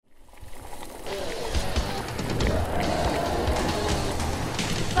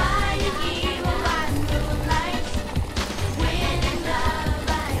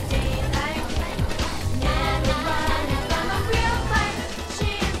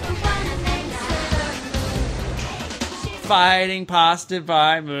Fighting pasta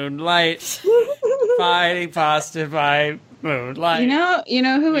by moonlight. Fighting pasta by moonlight. You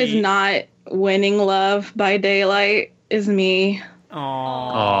know who is not winning love by daylight is me.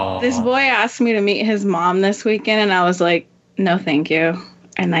 Aww. This boy asked me to meet his mom this weekend, and I was like, no, thank you.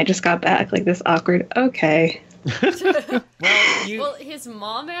 And I just got back like this awkward, okay. Well, his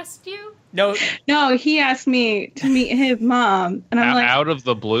mom asked you? No, he asked me to meet his mom. And I'm like, out of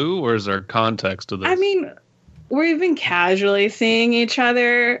the blue, or is there context to this? I mean, we've been casually seeing each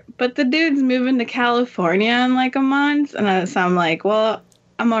other, but the dude's moving to California in like a month. And so I'm like, well,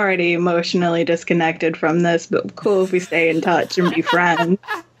 I'm already emotionally disconnected from this, but cool if we stay in touch and be friends.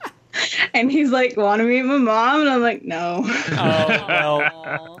 And he's like, want to meet my mom? And I'm like, no. Oh,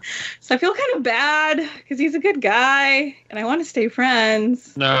 well. So I feel kind of bad because he's a good guy and I want to stay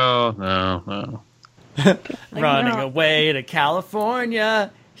friends. No. Running away to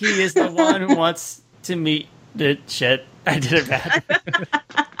California. He is the one who wants to meet the shit. I did it bad.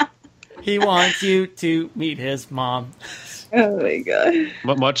 He wants you to meet his mom. Oh my god.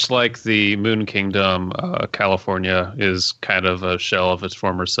 Much like the Moon Kingdom, California is kind of a shell of its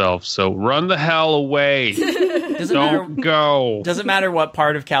former self. So run the hell away. Don't go. Doesn't matter what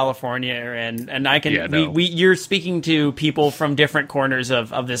part of California you're in. And I can. Yeah, no. You're speaking to people from different corners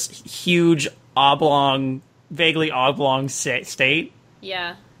of this huge vaguely oblong state.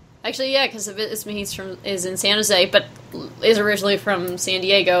 Yeah. Actually, yeah, because he's is in San Jose, but is originally from San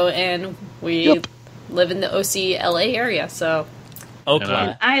Diego, and we live in the OC LA area, so.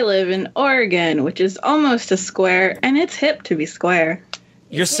 Oakland. I live in Oregon, which is almost a square, and it's hip to be square.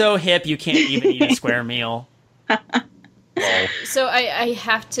 You're so hip you can't even eat a square meal. So I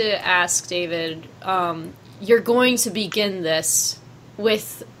have to ask, David, you're going to begin this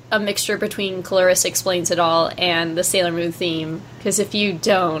with a mixture between Clarissa Explains It All and the Sailor Moon theme, because if you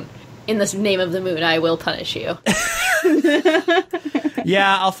don't, in the name of the moon, I will punish you.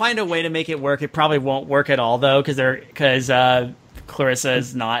 Yeah, I'll find a way to make it work. It probably won't work at all, though, because Clarissa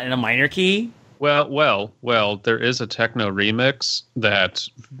is not in a minor key. Well, there is a techno remix that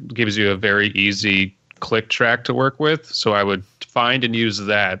gives you a very easy click track to work with, so I would find and use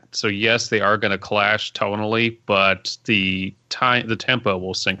that. So yes, they are going to clash tonally, but the tempo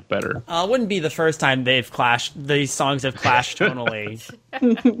will sync better. It wouldn't be the first time these songs have clashed tonally.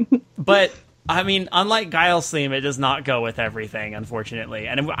 But I mean, unlike Guile's theme, it does not go with everything, unfortunately.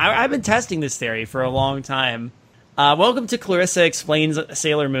 And I've been testing this theory for a long time. Welcome to Clarissa Explains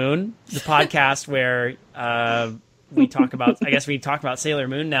Sailor Moon, the podcast where we talk about Sailor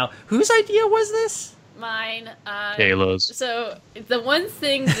Moon now. Whose idea was this? Mine. Kayla's. So the one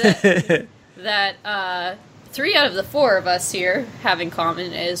thing that 3 out of the 4 of us here have in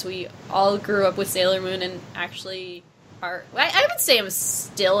common is we all grew up with Sailor Moon and actually are. I would say I'm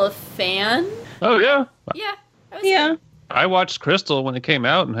still a fan. Oh yeah. Yeah. I watched Crystal when it came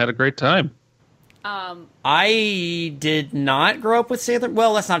out and had a great time. I did not grow up with Sailor.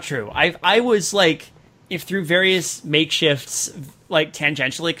 Well, that's not true. I was like, if through various makeshifts, like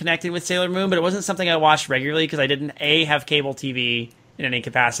tangentially connected with Sailor Moon, but it wasn't something I watched regularly because I didn't have cable TV in any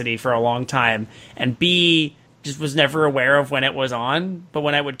capacity for a long time, and B, just was never aware of when it was on. But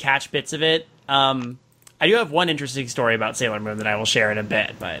when I would catch bits of it, I do have one interesting story about Sailor Moon that I will share in a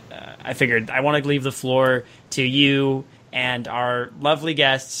bit. But I figured I want to leave the floor to you and our lovely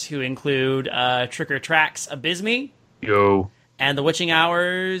guests, who include Trick or Tracks Abysme, Yo, and the Witching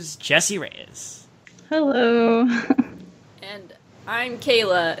Hours Jessie Reyes. Hello. And I'm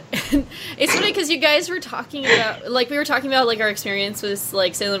Kayla. It's funny because you guys were talking about, we were talking about, our experience with,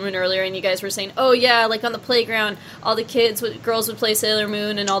 Sailor Moon earlier, and you guys were saying, oh, yeah, on the playground, all the girls would play Sailor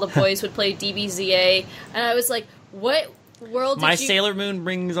Moon, and all the boys would play DBZA, and I was like, what world did Sailor Moon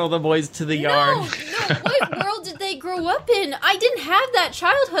brings all the boys to the yard. No, what world did they grow up in? I didn't have that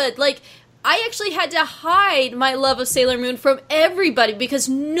childhood. I actually had to hide my love of Sailor Moon from everybody because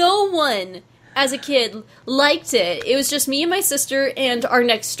no one as a kid liked it. It was just me and my sister and our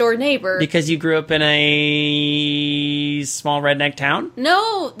next door neighbor. Because you grew up in a small redneck town?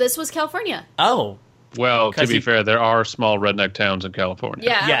 No, this was California. Oh. Well, to be fair, there are small redneck towns in California.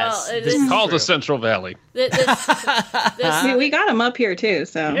 Yeah, yes. It's called the Central Valley. We got them up here, too,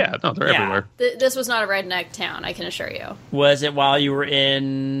 so. Yeah, no, they're everywhere. This was not a redneck town, I can assure you. Was it while you were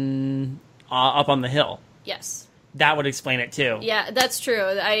up on the hill? Yes. That would explain it, too. Yeah, that's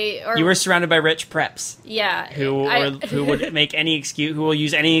true. You were surrounded by rich preps. Yeah. Who would make any excuse, who will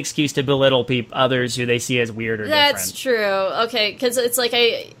use any excuse to belittle others who they see as weird or different. That's true. Okay, because it's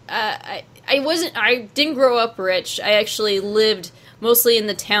I didn't grow up rich. I actually lived mostly in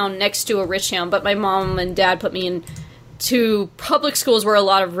the town next to a rich town, but my mom and dad put me in to public schools where a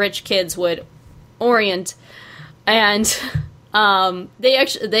lot of rich kids would orient. And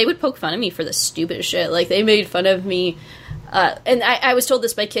they would poke fun of me for the stupidest shit. Like, they made fun of me, and I was told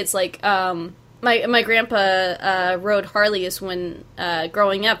this by kids, like, my grandpa rode Harleys when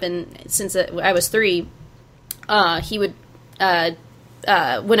growing up, and since I was 3, he would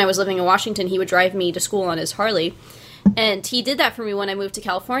when I was living in Washington, he would drive me to school on his Harley, and he did that for me when I moved to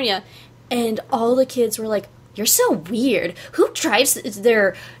California, and all the kids were like, "You're so weird. Who drives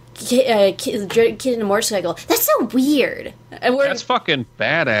their kid in a motorcycle? That's so weird." And That's fucking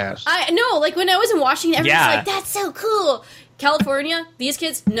badass. I know, like, when I was in Washington, everyone's Yeah. like, "That's so cool." California, these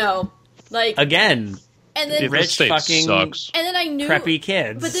kids, no. Like, Again, and then The rich state fucking sucks. and then I knew preppy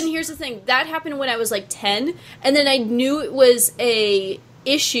kids. But then here's the thing. That happened when I was like 10, and then I knew it was a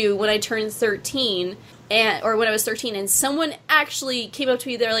issue when I turned 13. Or when I was 13, and someone actually came up to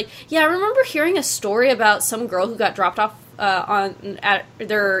me. They're like, "Yeah, I remember hearing a story about some girl who got dropped off at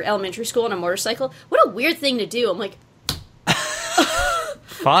their elementary school on a motorcycle. What a weird thing to do." I'm like,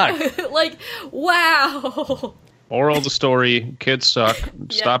 Fuck. like, wow. Moral of the story: kids suck.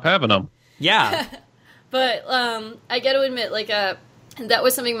 Stop having them. Yeah. But I got to admit, like, that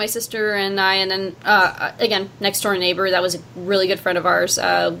was something my sister and I, and then again, next door neighbor, that was a really good friend of ours.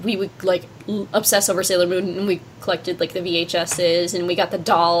 We would like obsess over Sailor Moon, and we collected like the VHSs, and we got the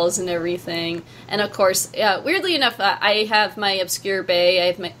dolls and everything. And of course, weirdly enough, I have my obscure bae.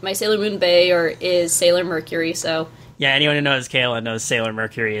 I have my Sailor Moon bae, or is Sailor Mercury. So Yeah, anyone who knows Kayla knows Sailor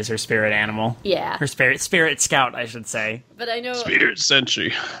Mercury is her spirit animal. yeah, Her spirit scout, I should say. but I know. Spirit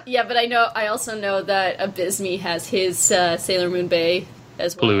Senshi. Yeah, but I also know that Abysme has his Sailor Moon bae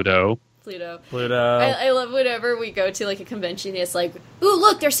as well. Pluto. I love whenever we go to like a convention, it's like, ooh,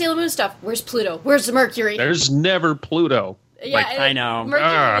 look, there's Sailor Moon stuff. Where's Pluto? Where's the Mercury? There's never Pluto. Yeah, Like, and I know.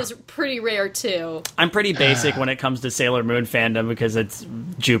 Mercury is pretty rare too. I'm pretty basic when it comes to Sailor Moon fandom because it's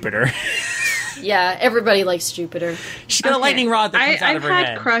Jupiter. Yeah, everybody likes Jupiter. She's got a lightning rod that comes out I've of her had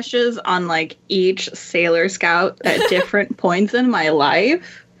head. crushes on like each Sailor Scout at different points in my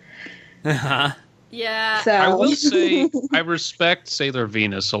life. Uh-huh. Yeah. So I will say I respect Sailor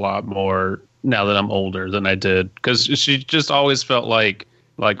Venus a lot more now that I'm older than I did, because she just always felt like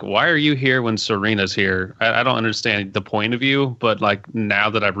why are you here when Serena's here? I don't understand the point of you, but like now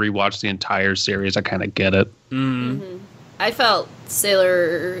that I've rewatched the entire series, I kind of get it. I felt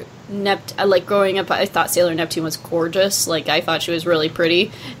Sailor Neptune, like growing up, I thought Sailor Neptune was gorgeous. Like, I thought she was really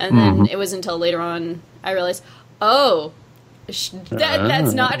pretty. And then it was until later on I realized, oh,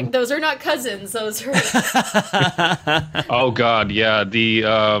 that's not, those are not cousins. Those are. Oh God, yeah, the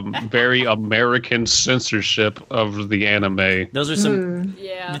very American censorship of the anime. Those are some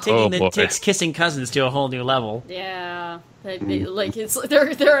Yeah. takes kissing cousins to a whole new level. Yeah. Like, it's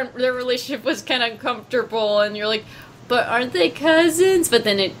their relationship was kind of uncomfortable, and you're like, but aren't they cousins? But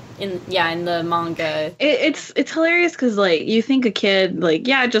then in the manga, it's hilarious because like you think a kid like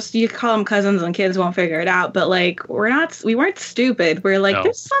just you call them cousins and kids won't figure it out, but like we weren't stupid. We're like, No.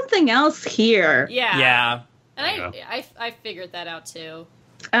 there's something else here. Yeah. And I figured that out too.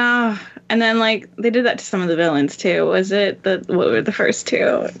 And then like they did that to some of the villains too. Was it what were the first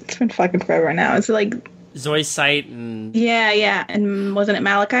two? It's been fucking forever now. It's like Zoisite and yeah, and wasn't it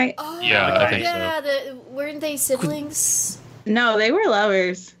Malachite? Oh, Yeah, I think so. Weren't they siblings? No, they were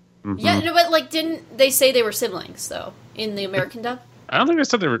lovers. Yeah, no, but like, didn't they say they were siblings though in the American dub? I don't think they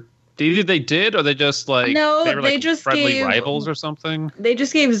said they were. Either they did, or they just like No, they were they like just friendly gave- rivals or something. They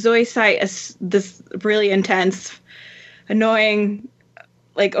just gave Zoisite this really intense, annoying,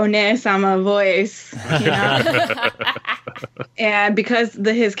 like One-sama voice, you know? And because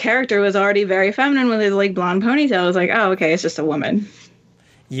his character was already very feminine with his like blonde ponytail, I was like, oh, okay, it's just a woman.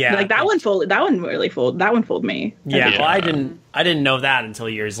 yeah, Like that one fooled me. Yeah, Yeah. well, I didn't know that until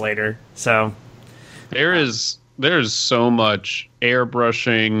years later. So There is so much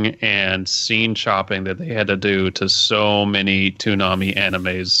airbrushing and scene chopping that they had to do to so many Toonami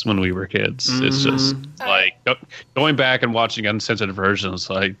animes when we were kids. It's just like going back and watching uncensored versions.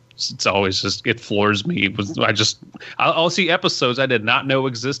 Like it's always just it floors me. I'll see episodes I did not know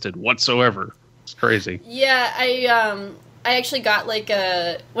existed whatsoever. It's crazy. Yeah, I actually got like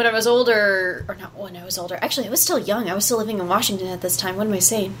when I was older, or not when I was older. Actually, I was still young. I was still living in Washington at this time. What am I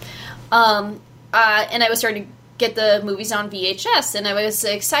saying? And I was starting to get the movies on VHS, and I was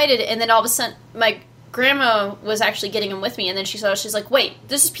excited. And then all of a sudden, my grandma was actually getting them with me, and then she's like, "Wait,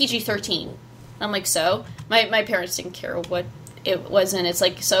 this is PG-13." I'm like, "So?" My parents didn't care what it was, and it's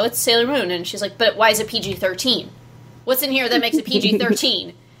like, "So it's Sailor Moon," and she's like, "But why is it PG-13? What's in here that makes it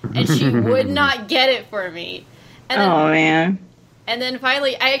PG-13?" And she would not get it for me. And then, Oh man. and then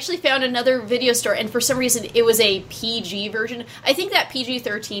finally, I actually found another video store, and for some reason, it was a PG version. I think that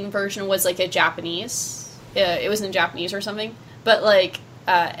PG-13 version was like a Japanese it was in Japanese or something. But like,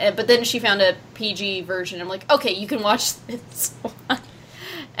 but then she found a PG version. I'm like, okay, you can watch this one.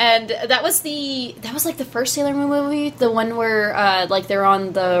 And that was like the first Sailor Moon movie, the one where like they're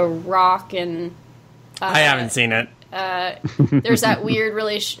on the rock and I haven't seen it. There's that weird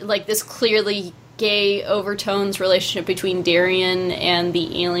relation, like this clearly gay overtones relationship between Darien and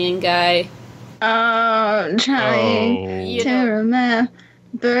the alien guy. Oh, I'm trying You to know.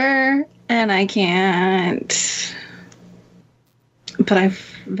 remember, and I can't. But I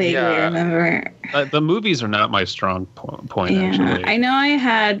vaguely Yeah. remember. The movies are not my strong point, Yeah, actually. I know I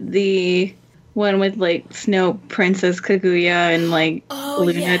had the one with like Snow Princess Kaguya and like Oh,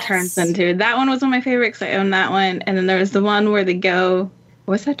 Luna yes. turns into. That one was one of my favorites. 'Cause I own that one, and then there was the one where they go.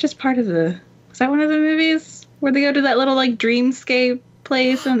 Was that just part of the? Was that one of the movies where they go to that little like dreamscape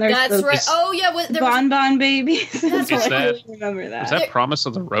place and there's That's the right. Oh yeah, there was, bonbon babies? That's I right. really remember that. Was that Promise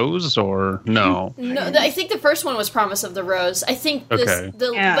of the Rose or no? no. I think the first one was Promise of the Rose. I think this, Okay.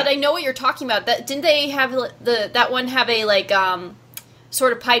 Yeah. but I know what you're talking about. That didn't they have that one have a like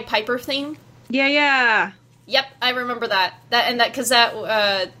sort of Pied Piper theme? Yeah. Yep, I remember that. Because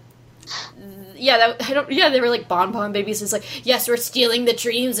yeah, they were like bonbon babies. It's like, yes, we're stealing the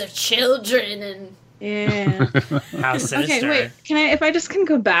dreams of children, and Yeah. How sinister. Okay, wait. If I just can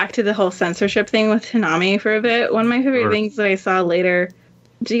go back to the whole censorship thing with Hanami for a bit. One of my favorite Sure. things that I saw later.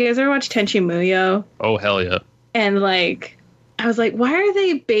 Do you guys ever watch Tenchi Muyo? Oh hell yeah! And like, I was like, why are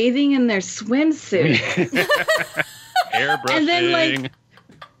they bathing in their swimsuit? Airbrushing. And then, like,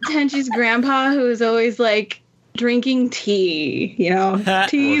 Tenchi's grandpa, who is always like drinking tea, you know,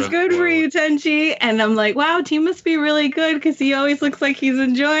 tea's good for you, Tenchi. And I'm like, wow, tea must be really good because he always looks like he's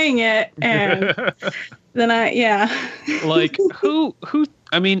enjoying it. And then like who?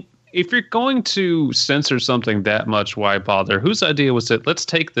 I mean, if you're going to censor something that much, why bother? Whose idea was it? Let's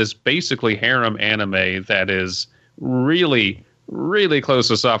take this basically harem anime that is really, really close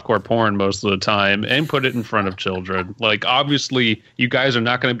to softcore porn most of the time and put it in front of children. Like, obviously, you guys are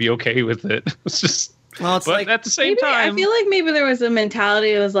not going to be okay with it. It's just, Well, it's but like at the same maybe, time, I feel like maybe there was a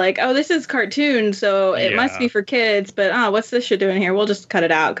mentality that was like, oh, this is cartoon, so it must Yeah. be for kids. But what's this shit doing here? We'll just cut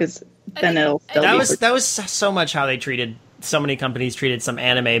it out because then it'll still that be was for that was so much how they treated so many companies treated some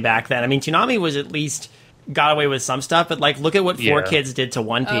anime back then. I mean, Toonami was at least got away with some stuff, but like look at what Yeah. 4Kids did to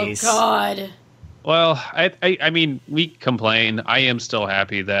One Piece. oh god, well, I mean, we complain. I am still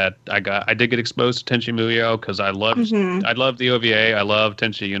happy that I did get exposed to Tenchi Muyo because I loved the OVA. I love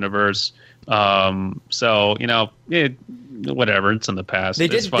Tenchi Universe. So you know, whatever. It's in the past.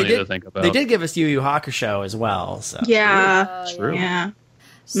 It's funny to think about. They did give us Yu Yu Hakusho as well. So Yeah. True. Yeah.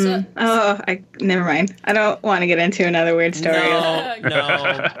 So, Never mind. I don't want to get into another weird story. no, no.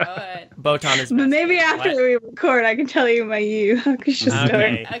 God. Botan is. But maybe best. after What? we record, I can tell you my Yu Yu Hakusho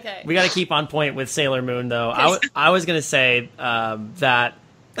story. Okay. We got to keep on point with Sailor Moon, though. I was going to say that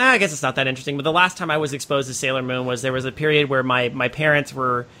I guess it's not that interesting, but the last time I was exposed to Sailor Moon was there was a period where my parents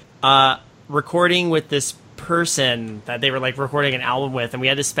were recording with this person that they were like recording an album with, and we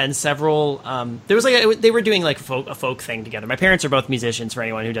had to spend several. There was like they were doing like a folk thing together. My parents are both musicians. For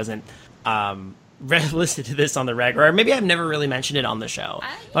anyone who doesn't listen to this on the reg, or maybe I've never really mentioned it on the show.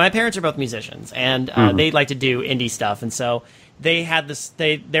 But my parents are both musicians, and they like to do indie stuff, and so they had this.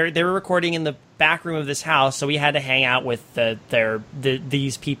 They were recording in the back room of this house, so we had to hang out with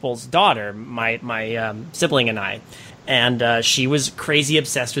these people's daughter, my sibling and I. And she was crazy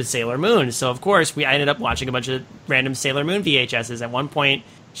obsessed with Sailor Moon. So, of course, I ended up watching a bunch of random Sailor Moon VHSs. At one point,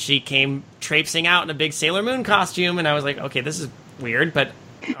 she came traipsing out in a big Sailor Moon costume, and I was like, okay, this is weird, but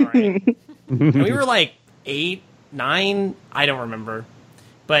all right. And we were like 8, 9, I don't remember.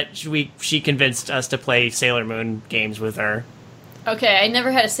 But she convinced us to play Sailor Moon games with her. Okay, I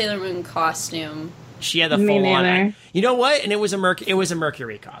never had a Sailor Moon costume. She had the Me full on. neither. You know what? And it was a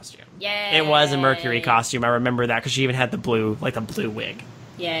Mercury costume. Yay! It was a Mercury costume. I remember that because she even had the blue wig.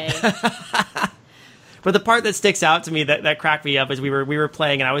 Yay! But the part that sticks out to me that cracked me up is we were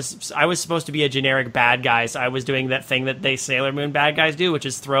playing, and I was supposed to be a generic bad guy, so I was doing that thing that they Sailor Moon bad guys do, which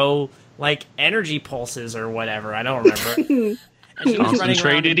is throw like energy pulses or whatever. I don't remember. And she was running around.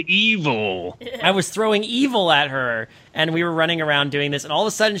 Concentrated evil. I was throwing evil at her, and we were running around doing this, and all of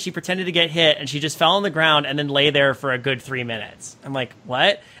a sudden she pretended to get hit, and she just fell on the ground and then lay there for a good 3 minutes. I'm like,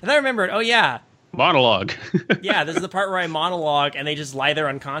 what? And then I remembered, oh yeah, Monologue. yeah, this is the part where I monologue, and they just lie there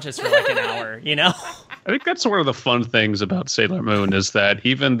unconscious for like an hour, you know? I think that's one of the fun things about Sailor Moon is that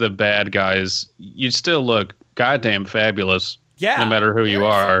even the bad guys, you still look goddamn fabulous. Yeah. No matter who you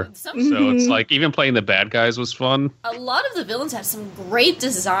are. So it's like even playing the bad guys was fun. A lot of the villains have some great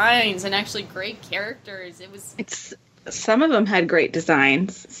designs and actually great characters. some of them had great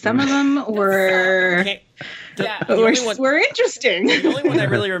designs. Some of them were Okay. The, Yeah. the only one, were interesting. the only one I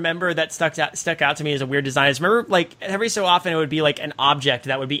really remember that stuck out to me as a weird design is, remember, like, every so often it would be like an object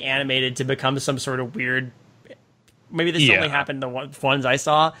that would be animated to become some sort of weird. Maybe this only happened the ones I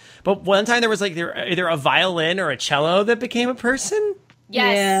saw, but one time there was like either a violin or a cello that became a person.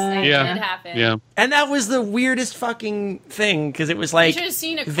 Yes, that Yeah. did happen. Yeah. And that was the weirdest fucking thing, because it was like should have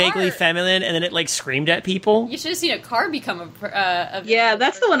seen a vaguely car. feminine, and then it like screamed at people. You should have seen a car become a Yeah,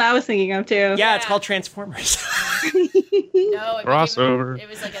 that's the one I was thinking of too. Yeah, it's Yeah. called Transformers. No, it Crossover. It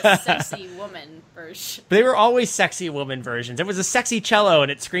was like a sexy woman version. They were always sexy woman versions. It was a sexy cello,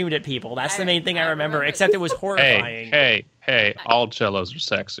 and it screamed at people. That's the main thing I I remember, remember. except it was horrifying. Hey, all cellos are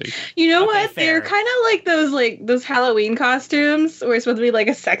sexy. You know Okay, what? They're fair. kind of like those Halloween costumes where it's supposed to be like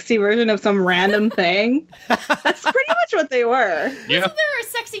a sexy version of some random thing. That's pretty much what they were. Yeah. Wasn't there a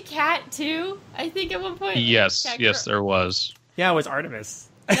sexy cat too? I think at one point. Yes, Cat yes, girl. there was. Yeah, it was Artemis.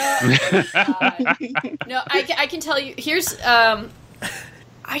 No, no, I can tell you. Here's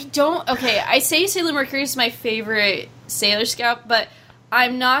I don't. Okay, I say Sailor Mercury is my favorite Sailor Scout, but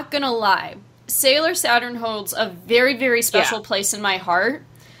I'm not gonna lie. Sailor Saturn holds a very, very special Yeah. place in my heart,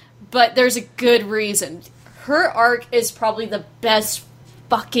 but there's a good reason. Her arc is probably the best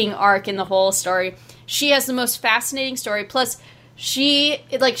fucking arc in the whole story. She has the most fascinating story. Plus, she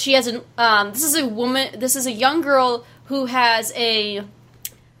has an this is a young girl who has a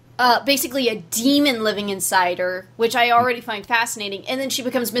basically a demon living inside her, which I already find fascinating. And then she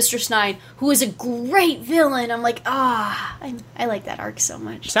becomes Mistress Nine, who is a great villain. I'm like, I like that arc so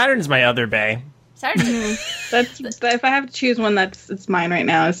much. Saturn's my other bay. Saturn, That's if I have to choose one, it's mine right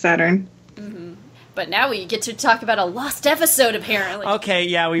now. Is Saturn. but now we get to talk about a lost episode, apparently. Okay,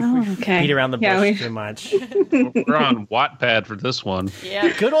 yeah, we've okay. beat around the bush Yeah, too much. We're on Wattpad for this one. Yeah.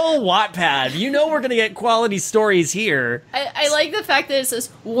 Good old Wattpad. You know we're gonna get quality stories here. I like the fact that it says,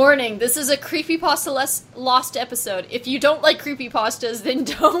 warning, this is a creepypasta lost episode. If you don't like creepypastas, then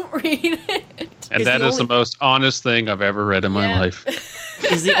don't read it. And It's that the is the only- most honest thing I've ever read in my Yeah. life.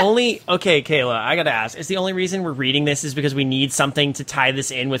 Is the only okay, Kayla, I gotta ask, is the only reason we're reading this is because we need something to tie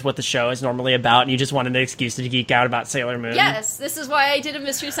this in with what the show is normally about, and you just wanted an excuse to geek out about Sailor Moon? Yes, this is why I did a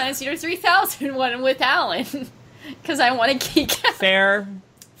Mystery Science Theater 3000 one with Alan. Because I want to geek out. Fair.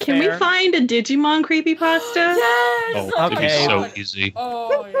 Can we Fair. find a Digimon creepypasta? Yes! Oh, Okay. it'd be so God. easy.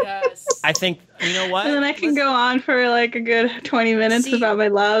 Oh, yes. I think, you know what? And then I can go on for like a good 20 minutes See, about my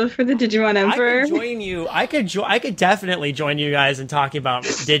love for the Digimon Emperor. I could join you. I could definitely join you guys in talking about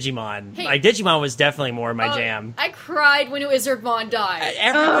Digimon. Hey. Like Digimon was definitely more my Oh, jam. I cried when Wizardmon died.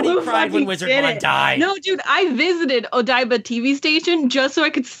 Everybody who cried when fucking did Wizardmon it? died. No, dude, I visited Odaiba TV station just so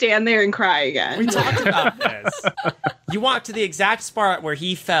I could stand there and cry We again. talked about this. You walked to the exact spot where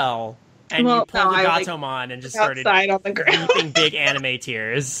he fell, and you Well, pulled no, a I, like, Gatomon and just started Outside on the ground. weeping big anime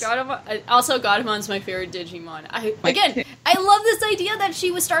tears. Also, Gatomon's my favorite Digimon. I love this idea that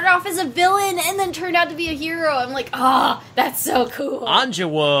she was started off as a villain and then turned out to be a hero. I'm like, that's so cool.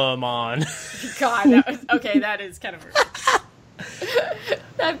 Anjawomon. God, that is kind of rude.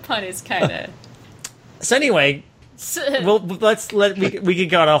 That pun is kind of... So anyway, we could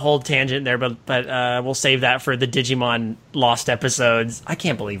go on a whole tangent there, but we'll save that for the Digimon Lost episodes. I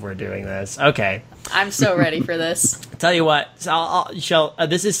can't believe we're doing this. Okay, I'm so ready for this. tell you what. So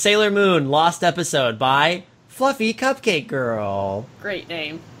this is Sailor Moon Lost episode by Fluffy Cupcake Girl. Great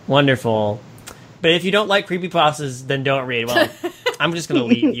name. Wonderful. But if you don't like creepypastas, then don't read. Well, I'm just gonna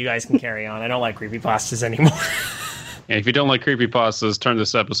leave. You guys can carry on. I don't like creepypastas anymore. And if you don't like creepypastas, turn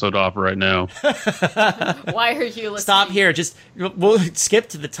this episode off right now. Why are you listening? Stop here. We'll skip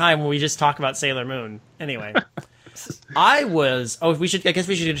to the time when we just talk about Sailor Moon. Anyway, I guess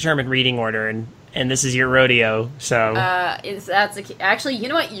we should determine reading order, and this is your rodeo. So Actually, you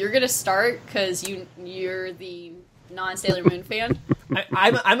know what? You're gonna start because you're the non-Sailor Moon fan.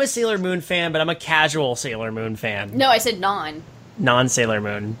 I'm a Sailor Moon fan, but I'm a casual Sailor Moon fan. No, I said Non-Sailor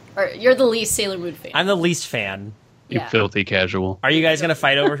Moon. Or you're the least Sailor Moon fan. I'm the least fan. You Yeah. filthy casual. Are you guys gonna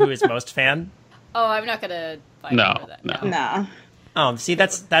fight over who is most fan? Oh, I'm not gonna fight No, over that. no. Nah. See,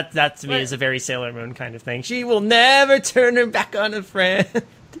 that to me is a very Sailor Moon kind of thing. She will never turn her back on a friend.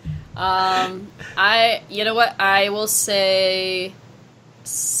 You know what? I will say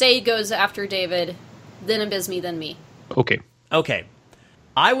goes after David, then Abysme, then me. Okay. Okay.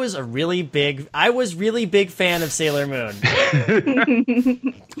 I was really big fan of Sailor Moon.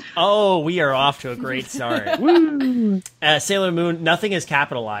 Oh, we are off to a great start. Sailor Moon, nothing is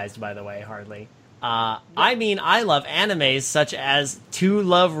capitalized, by the way, hardly. I mean, I love animes such as To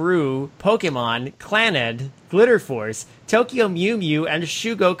Love Ru, Pokemon, Clannad, Glitter Force, Tokyo Mew Mew, and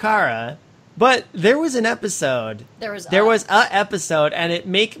Shugokara. But there was an episode. There was a episode, and it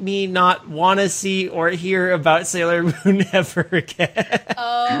make me not want to see or hear about Sailor Moon ever again.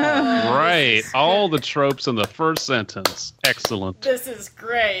 Oh, Right. All the tropes in the first sentence. Excellent. this is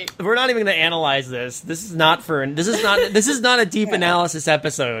great. We're not even going to analyze this. This is not a deep analysis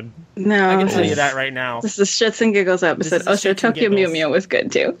episode. No, I can tell you that right now. This is Shits and Giggles episode. This Oh, is sure, Shits and Tokyo Mew Giggles. Mew was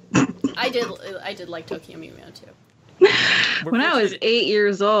good too. I did like Tokyo Mew Mew too. When I was 8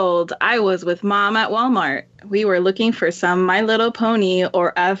 years old, I was with Mom at Walmart. We were looking for some My Little Pony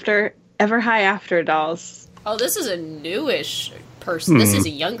or Ever High After dolls. Oh, this is a newish person. This is a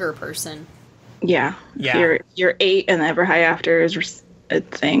younger person. Yeah. Yeah. If you're 8 and Ever High After is a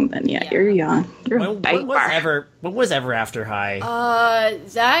thing, then yeah, you're young. You're a When was Ever After High?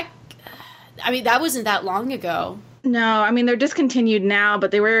 That wasn't that long ago. No, I mean, they're discontinued now,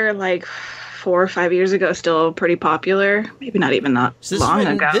 but they were like 4 or 5 years ago still pretty popular. Maybe not even that So long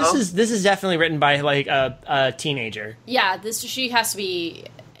ago. This is definitely written by like a teenager. Yeah, she has to be.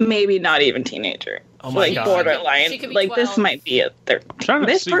 Maybe not even teenager. Oh my like God. borderline. She could be like 12. this might be a third. I'm trying to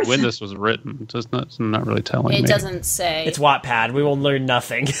This see person- when this was written. It's not really telling It me. doesn't say. It's Wattpad. We will learn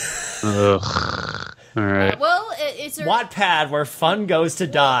nothing. Ugh. All right. Well, it's Wattpad, where fun goes to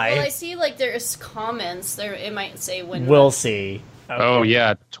Well, die. I see. Like there's comments there. It might say when. We'll see. Okay. Oh,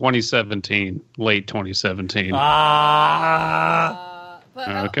 yeah. 2017. Late 2017. But,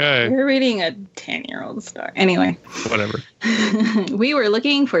 Okay. You're reading a 10-year-old story. Anyway, Whatever. we were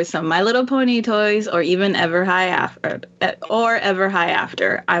looking for some My Little Pony toys or even Ever High After.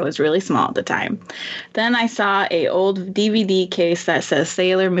 I was really small at the time. Then I saw a old DVD case that says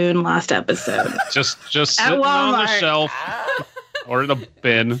Sailor Moon Lost Episode. Just At sitting on the Walmart. shelf or in a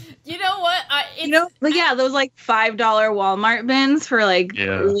bin. you know what? Like, yeah, those like $5 Walmart bins for like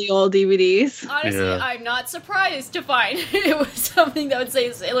Yeah. really old DVDs. Honestly, Yeah. I'm not surprised to find it was something that would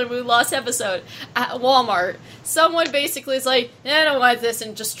say Sailor Moon Lost Episode at Walmart. Someone basically is like, I don't want this,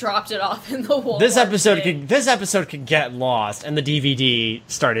 and just dropped it off in the Walmart. This episode bin. could get lost, and the DVD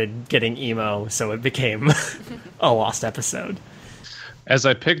started getting emo, so it became a lost episode. As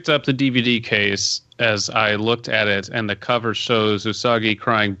I picked up the DVD case, as I looked at it, and the cover shows Usagi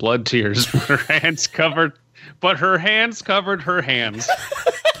crying blood tears, but her hands covered her hands.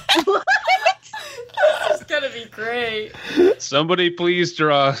 It's gonna be great. Somebody please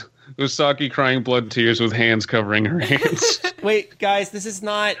draw Usagi crying blood tears with hands covering her hands. Wait, guys,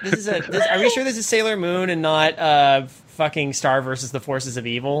 are we sure this is Sailor Moon and not fucking Star versus the Forces of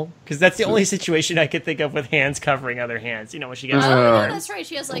Evil? Because that's the only situation I could think of with hands covering other hands. You know when she gets Oh, no, that's right.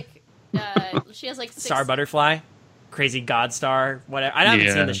 She has like six... Star Butterfly, Crazy God Star, whatever. I haven't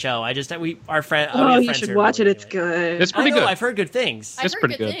Yeah. seen the show. I just our friend. Oh, you should watch it. It's good. It's pretty I know, good. I've heard good things. I've It's heard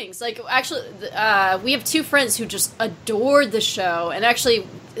pretty good good. things. Like, actually, we have two friends who just adored the show, and actually,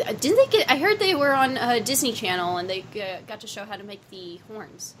 didn't they get? I heard they were on Disney Channel, and they got to show how to make the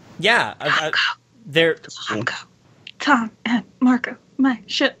horns. Yeah, they're Tom and Marco, my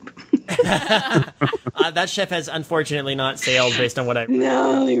ship. that ship has unfortunately not sailed based on what I.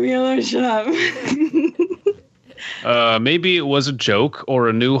 No, leave me alone. Shut up. Maybe it was a joke or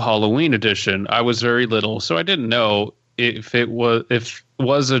a new Halloween edition. I was very little, so I didn't know if it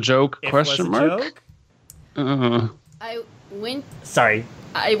was a joke. If Question was a mark. joke?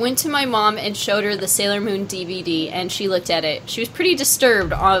 I went to my mom and showed her the Sailor Moon DVD, and she looked at it. She was pretty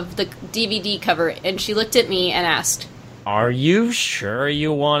disturbed of the DVD cover, and she looked at me and asked, Are you sure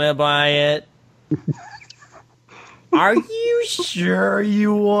you want to buy it? Are you sure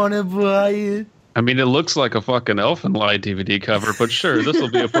you want to buy it? I mean, it looks like a fucking Elfen Lied DVD cover, but sure, this will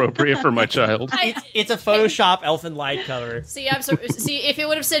be appropriate for my child. It's a Photoshop Elfen Light cover. See, if it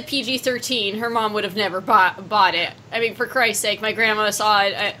would have said PG-13, her mom would have never bought it. I mean, for Christ's sake, my grandma saw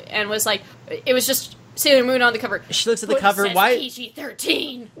it and was like, it was just Sailor Moon on the cover. She looks at the But it cover. says Why?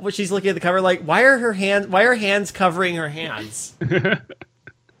 PG-13? When she's looking at the cover, like, why are hands covering her hands?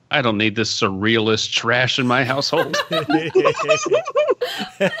 I don't need this surrealist trash in my household.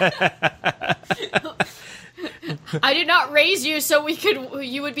 I did not raise you so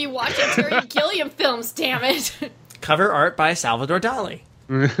you would be watching Terry Gilliam films. Damn it! Cover art by Salvador Dali.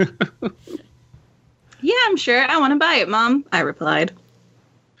 Yeah, I'm sure. I want to buy it, Mom. I replied.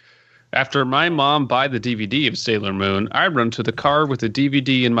 After my mom bought the DVD of Sailor Moon, I run to the car with the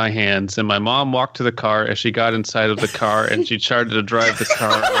DVD in my hands, and my mom walked to the car as she got inside of the car, and she started to drive the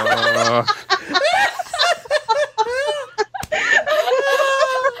car.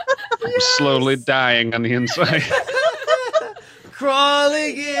 I'm slowly dying on the inside.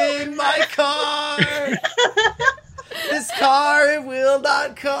 Crawling in my car. This car will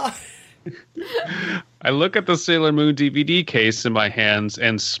not car. I look at the Sailor Moon DVD case in my hands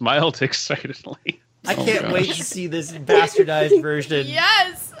and smiled excitedly. I can't wait to see this bastardized version.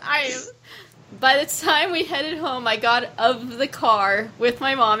 Yes, I am. By the time we headed home, I got of the car with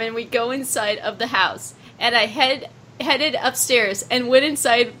my mom, and we go inside of the house. And I headed upstairs and went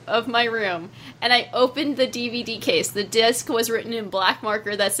inside of my room. And I opened the DVD case. The disc was written in black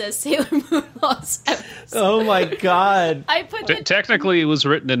marker that says Sailor Moon Lost Episodes. Oh my god. I put the Technically, it was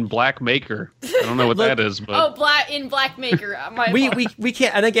written in Black Maker. I don't know what that is, but black maker. My We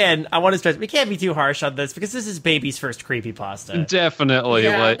can't, and again, I want to stress, we can't be too harsh on this because this is baby's first creepypasta. definitely.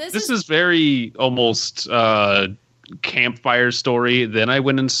 Yeah, like, this this is- is very almost campfire story. Then I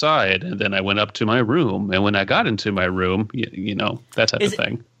went inside, and then I went up to my room, and when I got into my room, you know, that type of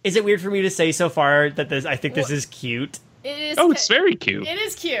thing. Is it weird for me to say so far that I think this is cute? It is. Oh, it's very cute. It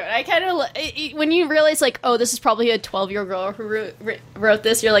is cute. I kind of when you realize like, oh, this is probably a 12-year-old girl who wrote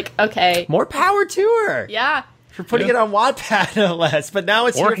this. You're like, okay, More power to her. yeah. For putting it on Wattpad, no less. But now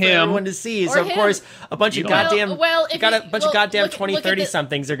it's Or here for him. everyone to see. Or So, of him. course, a bunch of goddamn... Well, if got you- a bunch well, of goddamn look- 20, look at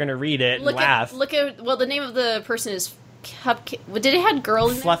 30-somethings are going to read it and laugh. Well, the name of the person is Cupcake. Did it have girl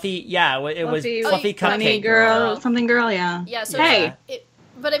in there? Fluffy, yeah, it was Fluffy Bunny Cupcake girl, something girl, yeah. Yeah. So Hey.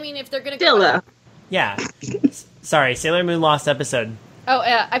 but I mean, if they're gonna Still go, though. Yeah. Sorry, Sailor Moon Lost episode.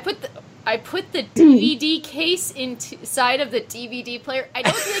 I put the DVD case inside of the DVD player. I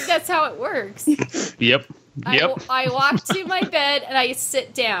don't think that's how it works. Yep. I walk to my bed and I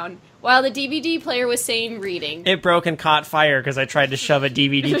sit down while the DVD player was saying reading. It broke and caught fire because I tried to shove a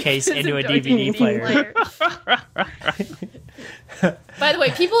DVD case into a DVD player. By the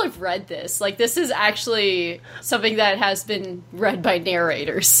way, people have read this. Like, this is actually something that has been read by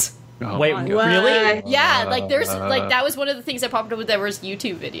narrators. Oh, Wait, my God. really? Yeah, like there's like that was one of the things that popped up with there was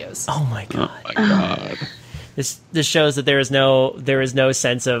YouTube videos. Oh my god. Oh my God. This shows that there is no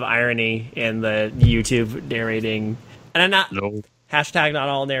sense of irony in the YouTube narrating. And I'm not No. hashtag not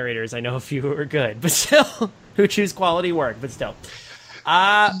all narrators. I know a few who are good, but still who choose quality work, but still.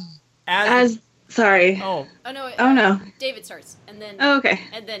 Sorry. Oh Oh, no. David starts, and then Oh, okay.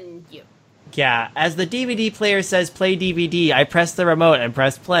 and then you. yeah, as the DVD player says play DVD, I pressed the remote and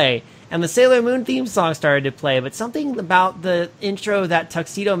pressed play, and the Sailor Moon theme song started to play, but something about the intro that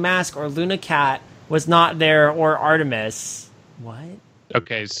Tuxedo Mask or Luna Cat was not there, or Artemis. What?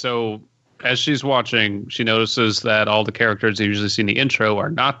 Okay, so as she's watching, she notices that all the characters you usually see in the intro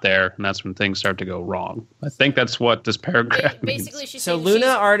are not there, and that's when things start to go wrong. I think that's what this paragraph means. Basically, she's So saying Luna,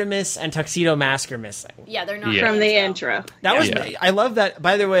 she's- Artemis, and Tuxedo Mask are missing. yeah, they're not Yeah. From the intro. That was Yeah. I love that.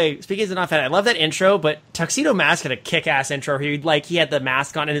 By the way, speaking as an off, I love that intro. But Tuxedo Mask had a kick-ass intro. He had the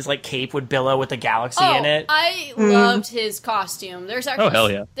mask on and his like cape would billow with the galaxy in it. I loved his costume. There's actually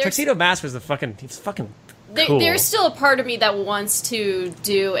hell yeah. There's, Tuxedo Mask was he's fucking cool. there's still a part of me that wants to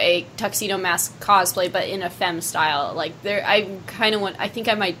do a Tuxedo Mask cosplay, but in a femme style. Like I think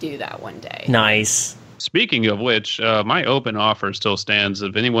I might do that one day. nice. Speaking of which, my open offer still stands.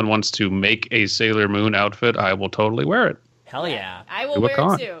 If anyone wants to make a Sailor Moon outfit, I will totally wear it. Hell yeah. I will Do a wear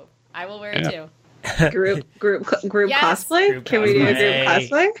con. it too. I will wear Yeah. it too. Group Yes. cosplay? Group Can we do a cosplay.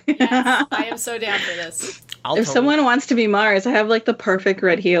 group cosplay? Yes, I am so down for this. I'll If someone wants to be Mars, I have like the perfect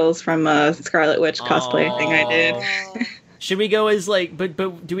red heels from Scarlet Witch cosplay thing I did. Oh. should we go as like? But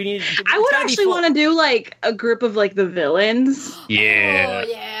do we need? I would actually want to do like a group of like the villains. Yeah. Oh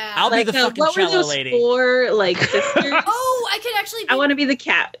yeah. I'll be Like the fucking what were cello those lady. 4 like sisters? Oh, I could actually. Be, I want to be the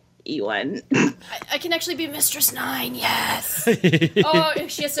cat one. I can actually be Mistress Nine. Yes. Oh,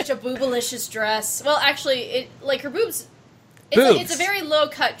 she has such a boobalicious dress. Well, actually, it like her boobs. Boobs. It's a very low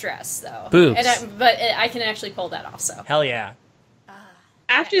cut dress, though. Boobs. But I can actually pull that off. So. Hell yeah.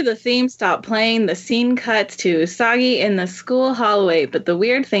 After the theme stopped playing, the scene cuts to Usagi in the school hallway, but the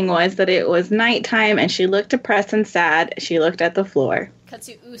weird thing was that it was nighttime and she looked depressed and sad. She looked at the floor.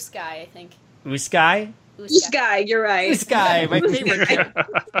 Katsu Uskai, I think. Uskai? This guy, you're right. Uskai,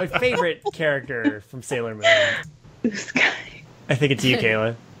 my favorite character from Sailor Moon. This guy. I think it's you,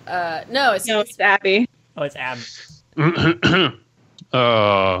 Kayla. No, it's No, it's Abby. Oh, it's Ab. Oh,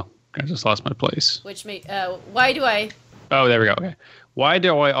 I just lost my place. which made. Why do I? Oh, there we go. Okay. Why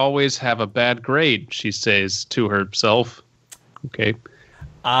do I always have a bad grade? She says to herself. Okay.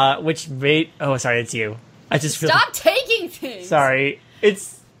 Which made. Oh, sorry, it's you. I just feel. Stop taking things. Sorry,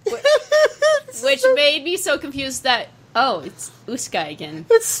 it's. Which made me so confused that it's Uskai again.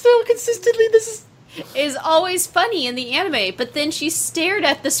 It's still consistently. This Is always funny in the anime, but then she stared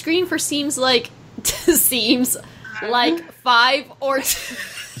at the screen for seems like 5 or or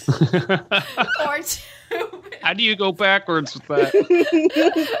How do you go backwards with that?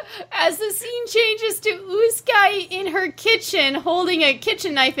 As the scene changes to Uskai in her kitchen holding a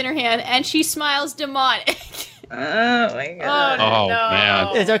kitchen knife in her hand, and she smiles demonic. Oh my god. Oh,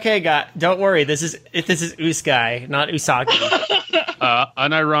 man. It's okay, guy. Don't worry. This is Uskai, not Usagi.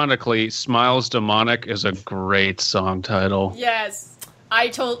 Unironically, Smiles Demonic is a great song title. Yes.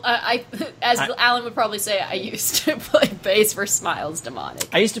 As Alan would probably say, I used to play bass for Smiles Demonic.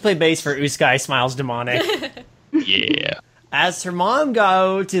 I used to play bass for Uskai Smiles Demonic. Yeah. As her mom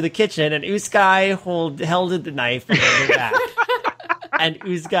go to the kitchen and Uskai held the knife behind her back. And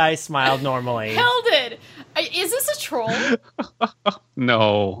Uskai smiled normally. Held it! Is this a troll?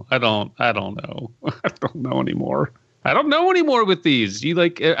 No, I don't know. I don't know anymore. I don't know anymore with these.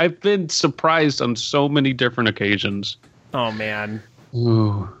 I've been surprised on so many different occasions. Oh, man.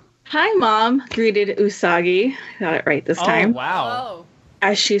 Ooh. Hi, Mom, greeted Usagi. Got it right this time. Oh, wow. Oh.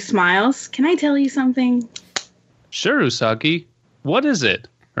 As she smiles, can I tell you something? Sure, Usagi. What is it?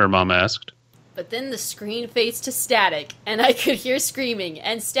 Her mom asked. But then the screen fades to static, and I could hear screaming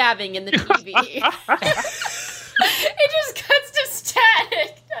and stabbing in the TV. It just cuts to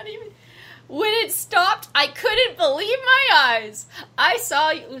static. Not even. When it stopped, I couldn't believe my eyes. I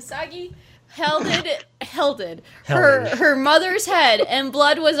saw Usagi held her mother's head, and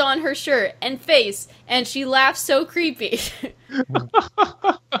blood was on her shirt and face, and she laughed so creepy.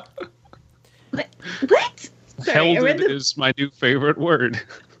 What? Sorry, I read Helded is my new favorite word.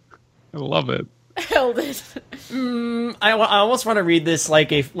 I love it. Held it. I almost want to read this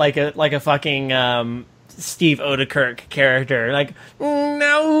like a fucking Steve Odekirk character. Like,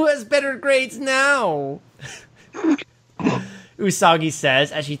 now who has better grades now? Usagi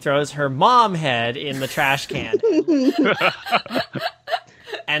says as she throws her mom head in the trash can.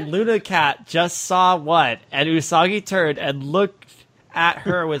 And Luna Cat just saw what? And Usagi turned and looked at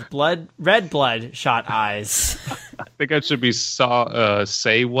her with red blood-shot eyes. I think I should be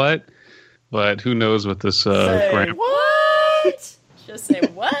say what, but who knows what this Say what? Just say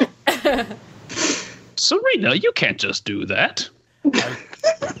what? Serena, you can't just do that.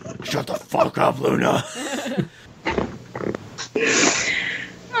 Shut the fuck up, Luna.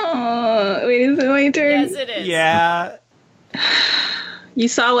 Oh, wait, is it my turn? Yes, it is. Yeah. You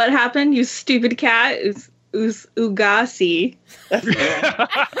saw what happened, you stupid cat? Ugasi.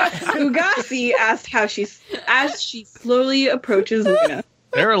 Ugasi asked as she slowly approaches Luna.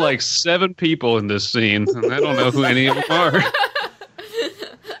 There are like 7 people in this scene, and I don't know who any of them are.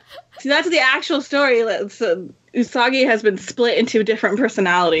 See, that's the actual story. So Usagi has been split into different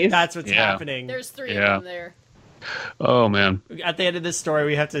personalities. That's what's happening. There's 3 Yeah. of them there. Oh, man. At the end of this story,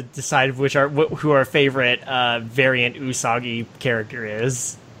 we have to decide who our favorite variant Usagi character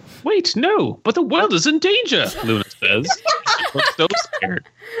is. Wait, no, but the world is in danger, Luna says. She looks so scared.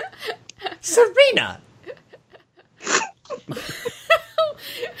 Serena.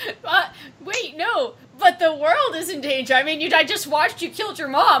 Wait, no, but the world is in danger. I mean, I just watched you killed your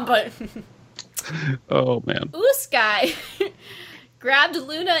mom, but... Oh, man. Uskai grabbed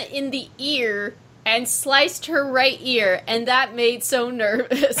Luna in the ear and sliced her right ear, and that made so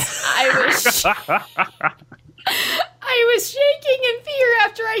nervous. I was shaking in fear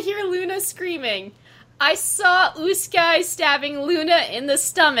after I hear Luna screaming. I saw Uskai stabbing Luna in the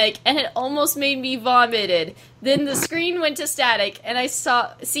stomach, and it almost made me vomited. Then the screen went to static, and I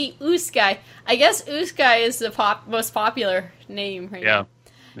see Uskai. I guess Uskai is the most popular name right now.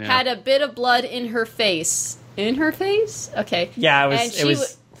 Yeah. Had a bit of blood in her face. In her face? Okay. Yeah, And it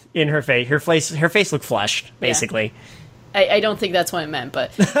was in her face. Her face looked flushed, basically. I don't think that's what it meant,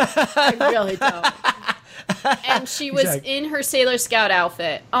 but I really don't. And she was in her Sailor Scout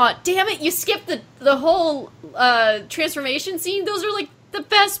outfit. Aw, damn it, you skipped the whole transformation scene? Those are, like, the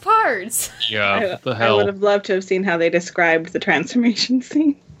best parts. Yeah, the I hell. would have loved to have seen how they described the transformation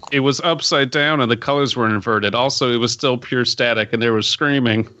scene. It was upside down and the colors were inverted. Also, it was still pure static and there was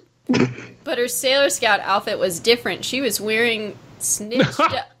screaming. But her Sailor Scout outfit was different. She was wearing snitched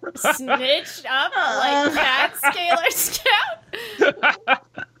up like that Sailor Scout.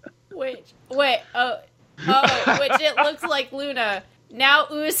 Wait, which it looks like Luna. Now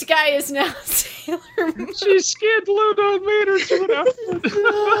Uskai is now Sailor Moon. She skinned Luna and made her to an outfit.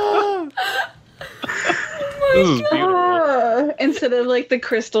 This is beautiful. Instead of like the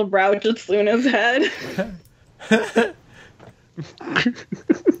crystal brow, just Luna's head.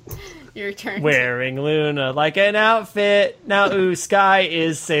 Your turn. Wearing Luna like an outfit. Now Uskai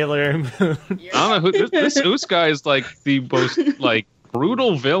is Sailor Moon. I don't know who this Uskai is like the most like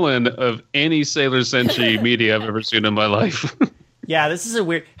brutal villain of any Sailor Senshi media I've ever seen in my life. Yeah, this is a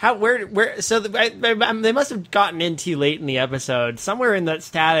weird. Where? So they must have gotten in too late in the episode. Somewhere in that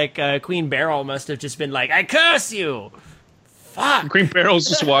static, Queen Beryl must have just been like, "I curse you." Fuck. Queen Beryl's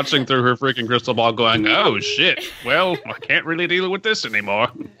just watching through her freaking crystal ball, going, "Oh shit! Well, I can't really deal with this anymore."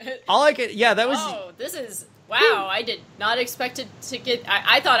 All I could, yeah, that was. Oh, this is wow! I did not expect it to get.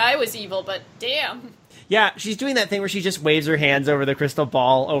 I thought I was evil, but damn. Yeah, she's doing that thing where she just waves her hands over the crystal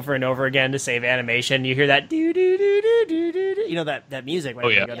ball over and over again to save animation. You hear that do do do do do do do. You know that music. Right? Oh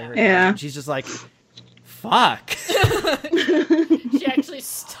yeah. Yeah. She's just like, fuck. She actually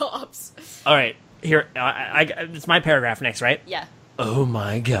stops. All right, here. It's my paragraph next, right? Yeah. Oh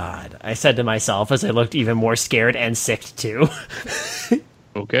my god! I said to myself as I looked even more scared and sick too.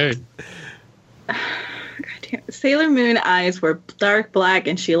 Okay. Sailor Moon eyes were dark black,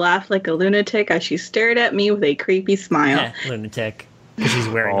 and she laughed like a lunatic as she stared at me with a creepy smile. Lunatic. Because she's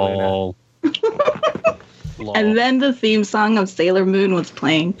wearing Luna. Lol. And then the theme song of Sailor Moon was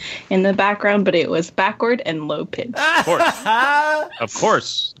playing in the background, but it was backward and low pitched. Of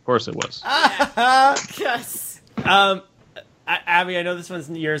course it was. Yes. Abby, I know this one's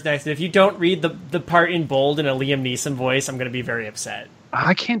yours next. And if you don't read the part in bold in a Liam Neeson voice, I'm going to be very upset.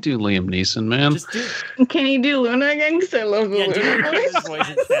 I can't do Liam Neeson, man. Just do, Can you do Luna again? Because I love the yeah, do Luna your voice. voice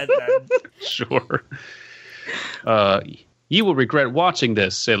instead, then. Sure. You will regret watching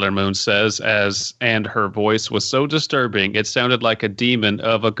this, Sailor Moon says, and her voice was so disturbing it sounded like a demon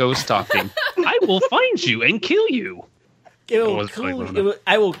of a ghost talking. I will find you and kill you.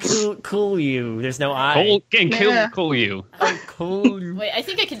 I will cool you. There's no I. Kill you. I'll cool you. Wait, I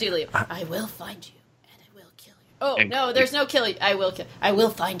think I can do Liam. I will find you and I will kill you. Oh And no, there's no killing. I will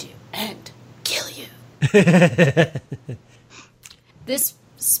find you and kill you. This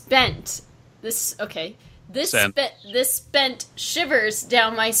spent shivers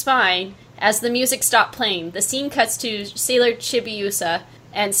down my spine as the music stopped playing. The scene cuts to Sailor Chibiusa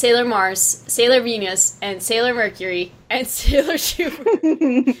and Sailor Mars, Sailor Venus, and Sailor Mercury, and Sailor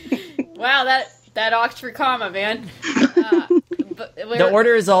Jupiter. Wow, that Oxford comma, man. The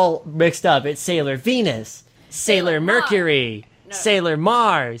order is all mixed up. It's Sailor Venus, Sailor Mercury, Sailor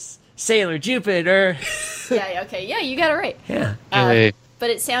Mars, Sailor Jupiter. Yeah, okay. Yeah, you got it right. Yeah. Hey. But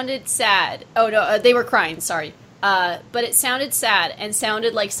it sounded sad. Oh, no, they were crying, sorry. But it sounded sad and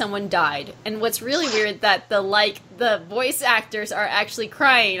sounded like someone died. And what's really weird that the voice actors are actually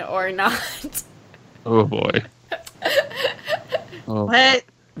crying or not. Oh boy. What?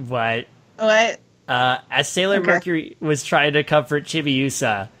 What? What? As Sailor Mercury was trying to comfort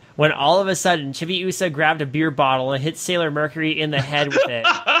Chibiusa, when all of a sudden Chibiusa grabbed a beer bottle and hit Sailor Mercury in the head with it.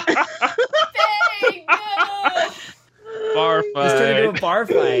 Dang, no! Bar This turned into fight. a bar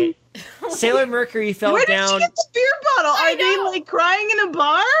fight. Sailor Mercury fell Where did down. she get the beer bottle? I Are they know. like crying in a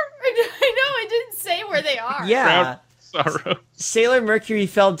bar? I know, it didn't say where they are. Yeah. Sorrow. Sailor Mercury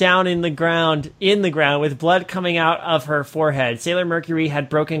fell down in the ground with blood coming out of her forehead. Sailor Mercury had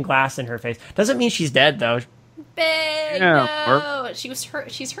broken glass in her face. Doesn't mean she's dead though. Big, Yeah, no. She was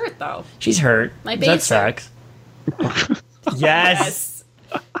hurt. She's hurt, though. She's hurt. My That babe's hurt. sucks. Yes.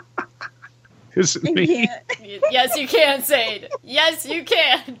 Is it me? Yes, you can, Sade. Yes, you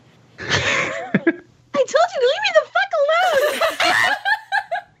can. I told you to leave me the fuck alone.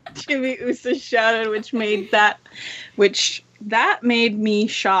 Jimmy Usa shouted, which made me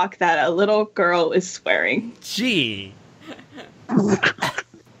shocked that a little girl is swearing. Gee.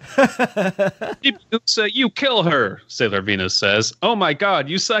 You kill her, Sailor Venus says. Oh my god,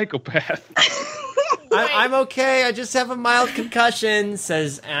 you psychopath. I'm okay. I just have a mild concussion,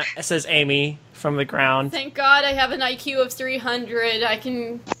 says Amy from the ground. Thank God I have an IQ of 300. I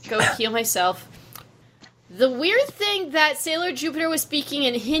can go heal myself. The weird thing that Sailor Jupiter was speaking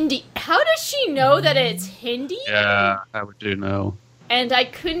in Hindi. How does she know that it's Hindi? Yeah, I would do know. And I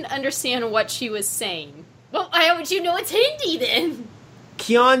couldn't understand what she was saying. Well, how would you know it's Hindi then?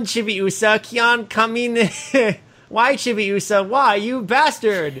 Kion Chibiusa, Kion coming. Why Chibiusa? Why, you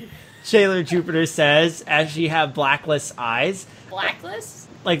bastard? Sailor Jupiter says as she have blackless eyes. Blacklist?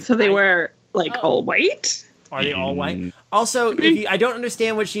 Like So they were like all white? Are they all white? Also, I don't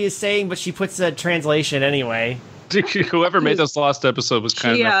understand what she is saying, but she puts a translation anyway. Whoever made this last episode was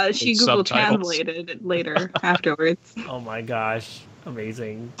kind of She Google subtitles. translated it later afterwards. Oh my gosh.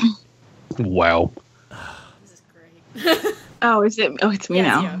 Amazing. Wow. This is great. Oh, is it? Oh, it's me Yes,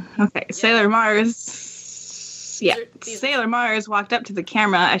 now. yeah. Okay, Sailor Mars. Yeah, These- Sailor Mars walked up to the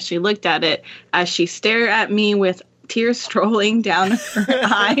camera as she looked at it, as she stared at me with tears strolling down her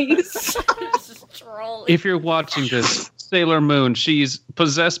eyes. Just trolling. If you're watching this, Sailor Moon, she's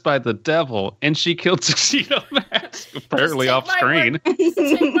possessed by the devil, and she killed Tuxedo Mask, apparently Take off my screen.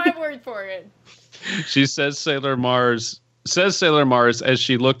 Take my word for it. She says Sailor Mars Says Sailor Mars as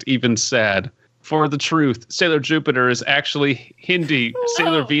she looked even sad. For the truth, Sailor Jupiter is actually Hindi.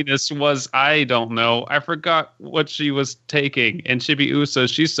 Sailor Venus was, I don't know. I forgot what she was taking. And Chibi Uso,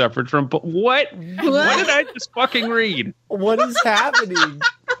 she suffered from... What? What did I just fucking read? What is happening?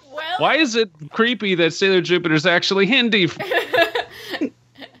 Well, Why is it creepy that Sailor Jupiter is actually Hindi?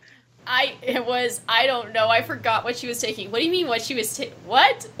 I don't know. I forgot what she was taking. What do you mean what she was taking?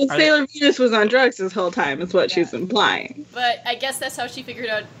 What? Well, Sailor Venus was on drugs this whole time, is what she's implying. But I guess that's how she figured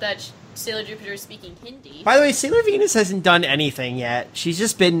out that Sailor Jupiter is speaking Hindi. By the way, Sailor Venus hasn't done anything yet. She's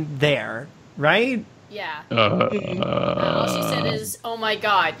just been there, right? Yeah. All she said is, "Oh my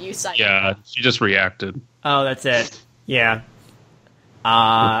god, you psycho." Yeah, she just reacted. Oh, that's it. Yeah.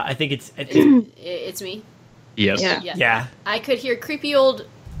 I think it's It's me. Yes. Yeah. yeah. I could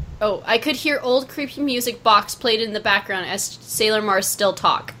hear old creepy music box played in the background as Sailor Mars still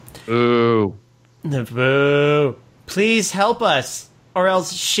talk. Ooh. Boo. Please help us, or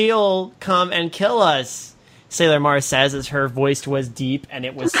else she'll come and kill us, Sailor Mars says as her voice was deep and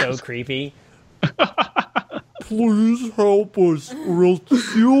it was so creepy. Please help us, or else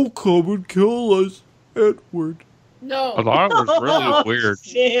she'll come and kill us, Edward. No. I thought it was really weird.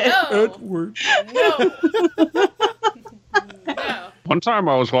 No. Edward. No. No. One time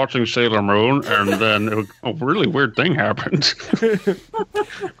I was watching Sailor Moon, and then a really weird thing happened.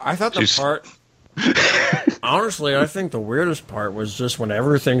 I thought the part... Honestly, I think the weirdest part was just when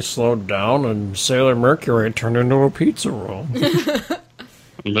everything slowed down and Sailor Mercury turned into a pizza roll.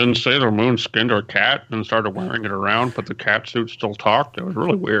 And then Sailor Moon skinned her cat and started wearing it around, but the cat suit still talked. It was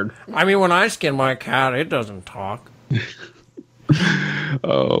really weird. I mean, when I skin my cat, it doesn't talk.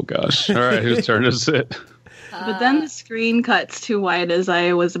 Oh, gosh. All right, whose turn is it? But then the screen cuts to white as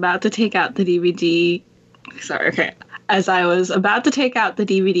I was about to take out the DVD. Sorry, okay. As I was about to take out the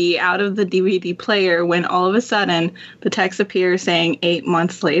DVD out of the DVD player when all of a sudden the text appears saying 8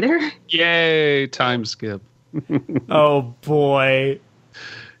 months later. Yay, time skip. Oh, boy.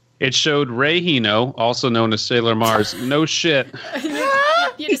 It showed Rei Hino, also known as Sailor Mars. No shit.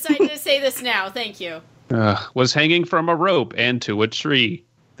 You decided to say this now. Thank you. Was hanging from a rope and to a tree.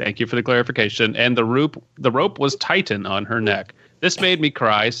 Thank you for the clarification. And the rope was Titan on her neck. This made me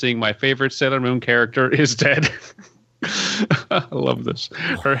cry, seeing my favorite Sailor Moon character is dead. I love this.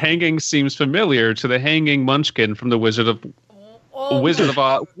 Her hanging seems familiar to the hanging Munchkin from the Wizard of Oz.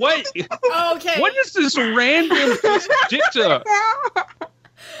 What? Okay. What is this random dicta?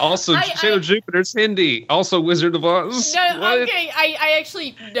 Also, Sailor Jupiter's Hindi. Also, Wizard of Oz. No, What? okay. I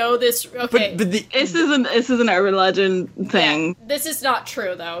actually know this. Okay. But This isn't a urban legend thing. This is not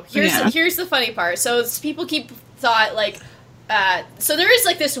true, though. Here's the funny part. So people keep thought, like... so there is,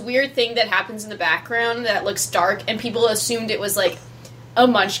 like, this weird thing that happens in the background that looks dark, and people assumed it was, like, a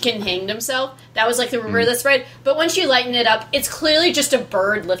Munchkin hanged himself. That was, like, the rumor that spread. But once you lighten it up, it's clearly just a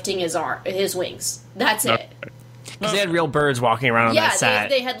bird lifting his wings. That's it. because they had real birds walking around on that set.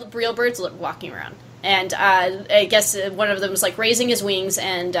 They had real birds walking around. And I guess one of them was, like, raising his wings,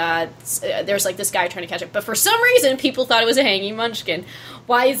 and there's, like, this guy trying to catch it. But for some reason, people thought it was a hanging Munchkin.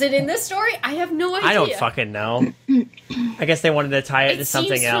 Why is it in this story? I have no idea. I don't fucking know. I guess they wanted to tie it to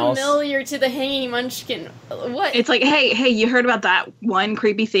something else. It seems familiar to the hanging Munchkin. What? It's like, hey, you heard about that one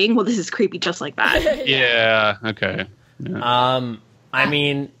creepy thing? Well, this is creepy just like that. Yeah, okay. Yeah. I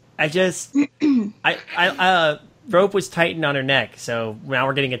mean, rope was tightened on her neck, so now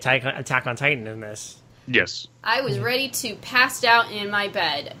we're getting Attack on Titan in this. Yes. I was ready to pass out in my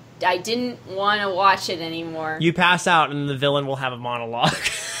bed. I didn't want to watch it anymore. You pass out, and the villain will have a monologue.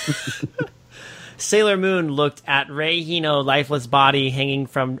 Sailor Moon looked at Rei Hino's lifeless body hanging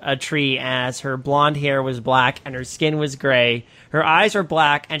from a tree as her blonde hair was black and her skin was gray. Her eyes were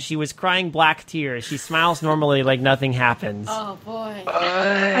black, and she was crying black tears. She smiles normally like nothing happens. Oh, boy.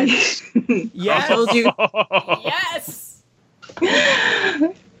 Yes! I told you. Yes!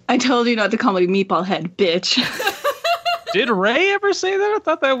 I told you not to call me Meatball Head, bitch. Did Ray ever say that? I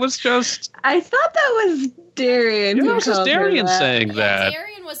thought that was just... I thought that was Darian. Yeah, who it was just called her Darian that. saying that.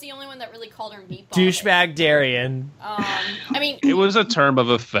 Darian was the only one that really called her meatball. Douchebag Darian. I mean... It was a term of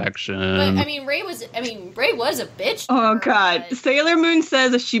affection. But, Ray was a bitch. Oh, her, God. but- Sailor Moon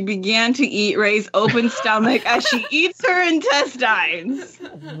says that she began to eat Ray's open stomach as she eats her intestines.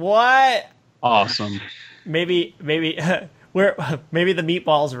 What? Awesome. Maybe maybe the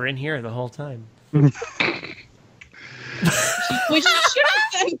meatballs were in here the whole time. Which should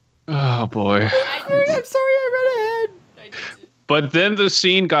have been. Oh, boy. I'm sorry, I read ahead. But then the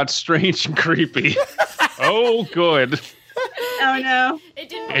scene got strange and creepy. Oh, good. Oh no. It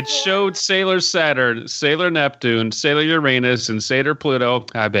didn't. It showed Sailor Saturn, Sailor Neptune, Sailor Uranus, and Sailor Pluto,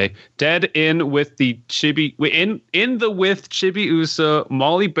 dead in with the Chibi with Chibi Usa,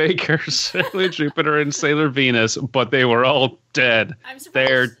 Molly Baker, Sailor Jupiter, and Sailor Venus, but they were all dead. I'm surprised.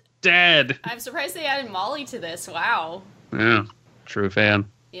 They're dead. I'm surprised they added Molly to this. Wow. Yeah, true fan.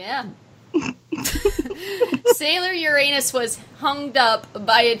 Yeah. Sailor Uranus was hung up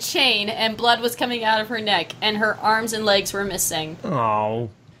by a chain and blood was coming out of her neck and her arms and legs were missing. Oh, Well,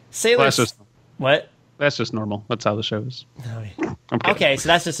 Sailor. that's What? just normal. That's how the show is. I'm kidding. Okay, so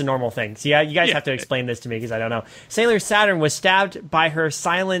that's just a normal thing. So yeah, you guys have to explain this to me because I don't know. Sailor Saturn was stabbed by her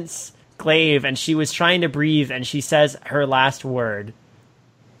silence glaive, and she was trying to breathe, and she says her last word.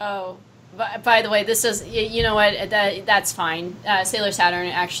 Oh, by the way, this is, you know what, that's fine. Sailor Saturn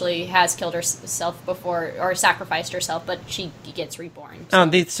actually has killed herself before, or sacrificed herself, but she gets reborn. So,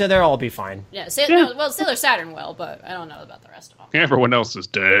 So they'll all be fine. yeah, Sailor Saturn will, but I don't know about the rest of them. Everyone else is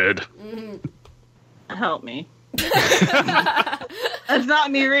dead. Help me. That's not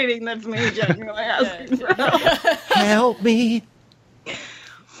me reading, that's me genuinely asking for help. Help me.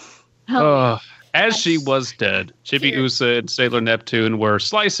 Oh, as she was dead, Chibi Usa and Sailor Neptune were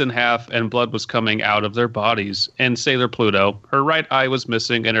sliced in half and blood was coming out of their bodies. And Sailor Pluto, her right eye was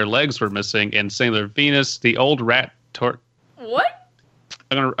missing and her legs were missing. And Sailor Venus, the old rat What?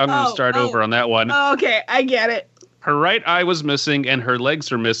 I'm gonna start over on that one. Oh, okay, I get it. Her right eye was missing and her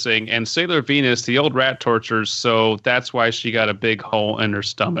legs were missing. And Sailor Venus, the old rat tortures, so that's why she got a big hole in her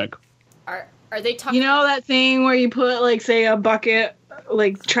stomach. Are they talking? You know that thing where you put, like, say, a bucket,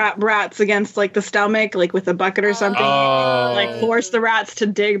 like, trap rats against, like, the stomach, like, with a bucket or something? Oh. Like, force the rats to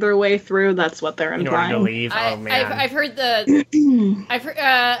dig their way through? That's what they're In order to implying. leave. Oh man. I've heard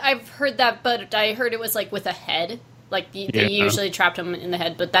I've heard that, but I heard it was like with a head. Like they usually trapped him in the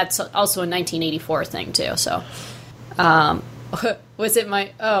head, but that's also a 1984 thing too. So, was it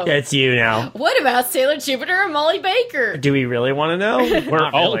my? Oh, It's you now. what about Sailor Jupiter and Molly Baker? Do we really want to know? We're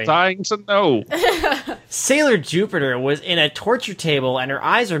Not all really. dying to know. Sailor Jupiter was in a torture table and her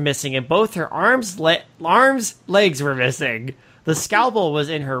eyes were missing and both her legs were missing. The scalpel was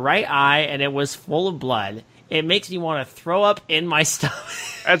in her right eye and it was full of blood. It makes me want to throw up in my stomach.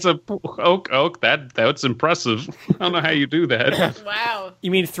 That's that's impressive. I don't know how you do that. Wow. You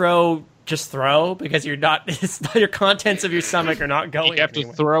mean just throw? Because you're not, your contents of your stomach are not going You have to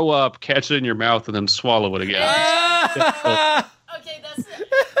anywhere. throw up, catch it in your mouth, and then swallow it again. Okay, that's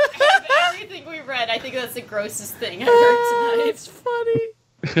of everything we read. I think that's the grossest thing I've heard tonight. It's funny.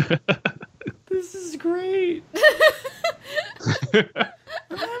 This is great. I'm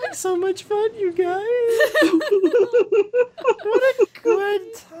having so much fun, you guys. What a good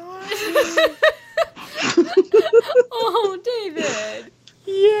time. Oh, David.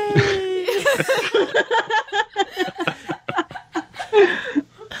 Yay.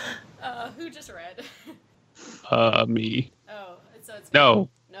 Who just read? Me. Oh, so it's No.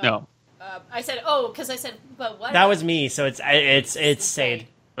 I said, because I said, but what? That was me, so it's Sade.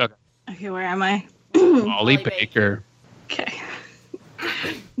 Okay. Okay, where am I? Molly Baker. Okay.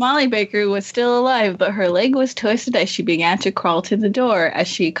 Molly Baker was still alive, but her leg was twisted as she began to crawl to the door. As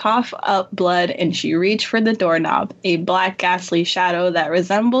she coughed up blood and she reached for the doorknob, a black, ghastly shadow that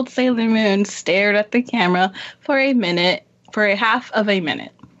resembled Sailor Moon stared at the camera for a half of a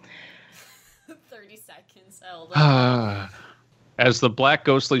minute. 30 seconds. Held As the black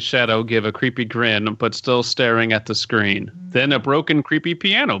ghostly shadow gave a creepy grin, but still staring at the screen. Then a broken creepy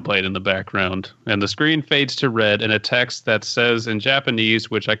piano played in the background, and the screen fades to red and a text that says in Japanese,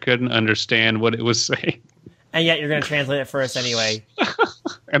 which I couldn't understand what it was saying. And yet you're going to translate it for us anyway.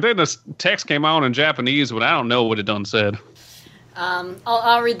 And then the text came on in Japanese, but I don't know what it done said.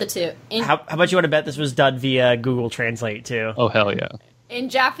 I'll read the two. How about you want to bet this was done via Google Translate, too? Oh, hell yeah. In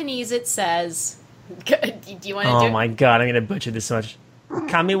Japanese, it says... Do you want to do Oh it? my god, I'm going to butcher this so much.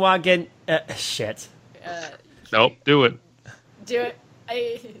 Kamiwa gen... shit. Nope, do it. Do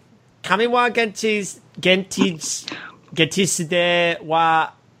it. Kamiwa gentisde wa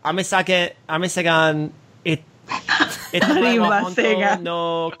amesagan itamae wa honto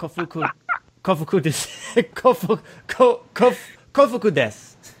no kofuku desu. Kofuku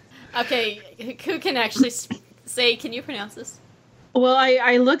desu. Okay, who can actually say, can you pronounce this? Well,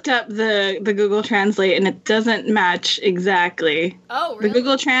 I looked up the Google Translate and it doesn't match exactly. Oh, The really?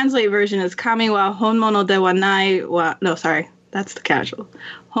 Google Translate version is Kami wa honmono de wa nai wa... No, sorry. That's the casual.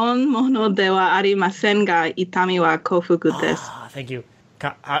 Honmono de wa arimasen ga itami wa kofuku desu. Ah, thank you.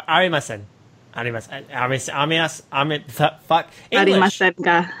 Arimasen. Fuck. English. Arimasen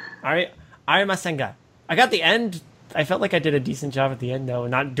ga. Arimasen ga. I got the end. I felt like I did a decent job at the end, though,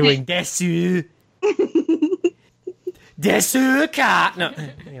 not doing desu. Desuka. No.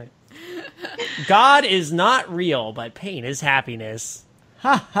 Anyway. God is not real, but pain is happiness.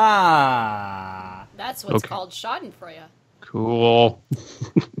 Ha ha. That's what's Okay. called Schadenfreude. Cool.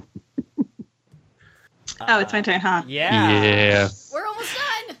 Oh, it's my turn, huh? Yeah. We're almost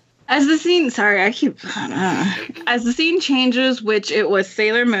done. As the scene, as the scene changes, which it was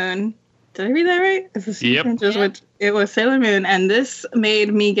Sailor Moon. Did I read that right? As the scene Yep. changes, Yeah. which it was Sailor Moon, and this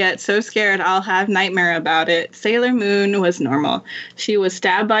made me get so scared I'll have nightmare about it. Sailor Moon was normal. She was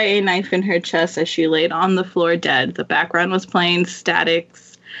stabbed by a knife in her chest as she laid on the floor dead. The background was playing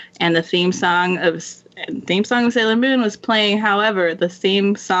Statics, and the theme song of Sailor Moon was playing. However, the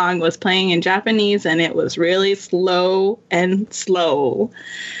theme song was playing in Japanese, and it was really slow and slow.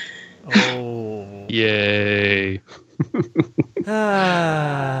 Oh. Yay.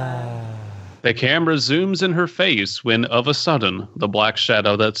 Ah. The camera zooms in her face when, of a sudden, the black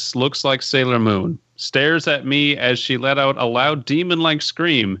shadow that looks like Sailor Moon stares at me as she let out a loud demon-like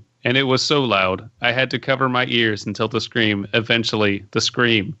scream, and it was so loud I had to cover my ears until the scream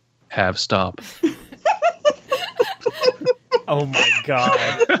have stopped. Oh my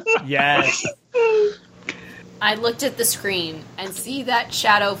god. Yes. I looked at the screen and see that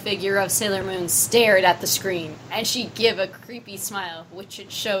shadow figure of Sailor Moon stared at the screen, and she give a creepy smile, which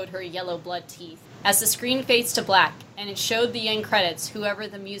it showed her yellow blood teeth. As the screen fades to black, and it showed the end credits, whoever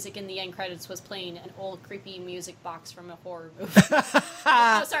the music in the end credits was playing an old creepy music box from a horror movie.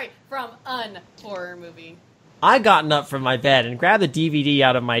 Oh, sorry, from an horror movie. I gotten up from my bed and grabbed the DVD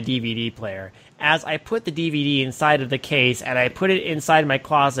out of my DVD player. As I put the DVD inside of the case and I put it inside my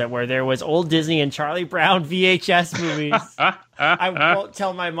closet where there was old Disney and Charlie Brown VHS movies. I won't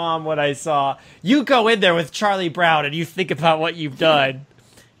tell my mom what I saw. You go in there with Charlie Brown and you think about what you've done.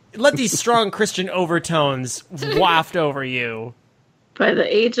 Let these strong Christian overtones waft over you. By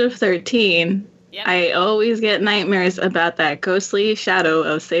the age of 13, Yep. I always get nightmares about that ghostly shadow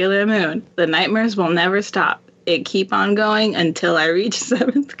of Sailor Moon. The nightmares will never stop. It keep on going until I reach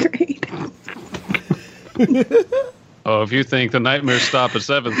 7th grade. Oh, if you think the nightmares stop at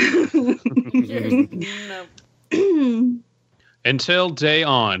 7th. No. Until day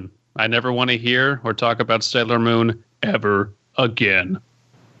on, I never want to hear or talk about Sailor Moon ever again.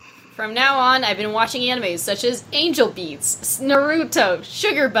 From now on, I've been watching animes such as Angel Beats, Naruto,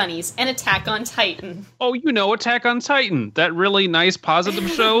 Sugar Bunnies, and Attack on Titan. Oh, you know Attack on Titan, that really nice positive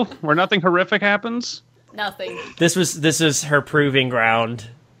show where nothing horrific happens. Nothing. This was her proving ground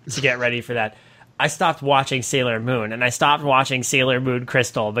to get ready for that. I stopped watching Sailor Moon, and I stopped watching Sailor Moon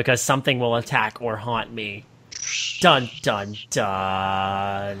Crystal because something will attack or haunt me. Dun, dun,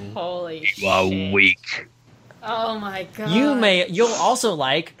 dun. Holy shit. Weak. Oh my god. You'll also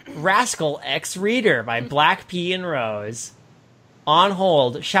like Rascal X Reader by Black P and Rose. On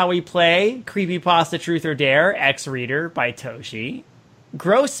hold, shall we play Creepypasta Truth or Dare X Reader by Toshi,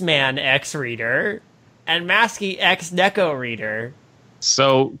 Grossman X Reader, and Masky X Neko Reader.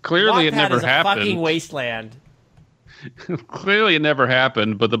 So clearly it Wattpad never is a fucking happened. wasteland. Clearly it never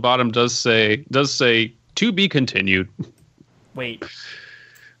happened, but the bottom does say to be continued. Wait,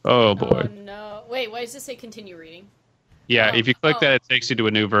 Oh boy. Oh no. Wait, why does it say continue reading? Yeah, Oh, if you click oh. that, it takes you to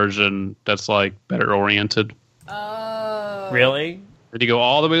a new version that's like better oriented. Oh. really? Then you go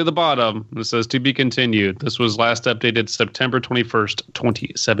all the way to the bottom, and it says to be continued. This was last updated September 21st,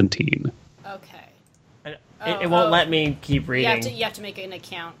 2017. Okay. It won't let me keep reading. You have to make an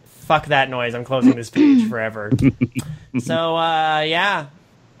account. Fuck that noise. I'm closing this page forever. So, yeah.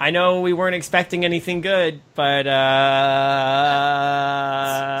 I know we weren't expecting anything good, but, So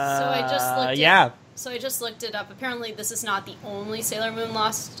I just looked yeah. So I just looked it up. Apparently this is not the only Sailor Moon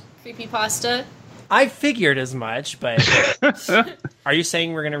Lost creepypasta. I figured as much, but are you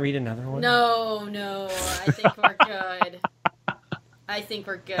saying we're going to read another one? No, I think we're good. I think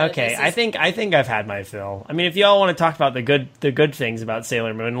we're good. Okay, This I is- think I've had my fill. I mean, if y'all want to talk about the good things about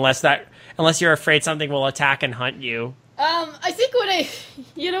Sailor Moon, unless you're afraid something will attack and hunt you. I think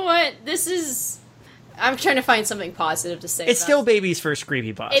you know what? I'm trying to find something positive to say. It's about still baby's first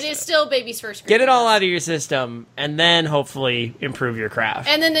creepypasta. It is still baby's first. Get it all creepypasta. out of your system, and then hopefully improve your craft.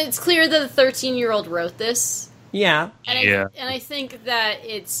 And then it's clear that a 13-year-old wrote this. Yeah. And I think that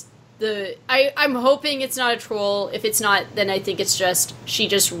it's I'm hoping it's not a troll. If it's not, then I think it's just she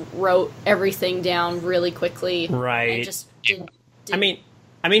just wrote everything down really quickly. Right. And just did I mean,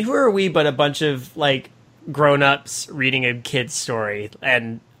 who are we but a bunch of like grown-ups reading a kid's story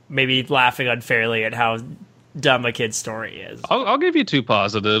and maybe laughing unfairly at how dumb a kid's story is. I'll give you two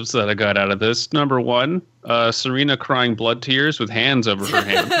positives that I got out of this. Number one, Serena crying blood tears with hands over her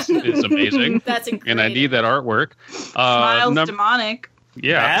hands is amazing. That's incredible. And I need that artwork. Smiles num- demonic.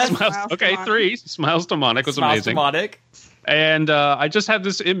 Yeah. Beth? Smiles Okay, Demonic. 3. Smiles Demonic was Smiles amazing. Demonic. And I just have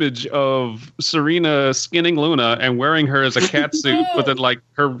this image of Serena skinning Luna and wearing her as a cat suit, but then like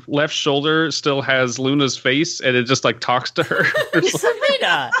her left shoulder still has Luna's face, and it just like talks to her.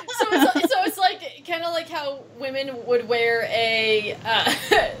 Serena. So it's like kind of like how women would wear a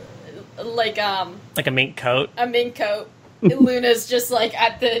like Like a mink coat. a mink coat. And Luna's just like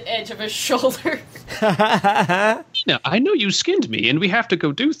at the edge of his shoulder. Now, I know you skinned me, and we have to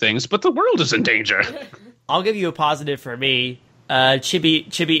go do things, but the world is in danger. I'll give you a positive for me.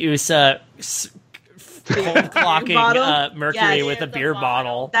 Chibi Usa cold clocking Bottle? Mercury Yes. with a The beer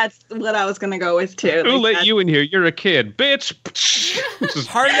bottle. bottle. That's what I was gonna go with too. Who Like, let that's- you in here? You're a kid, bitch. Just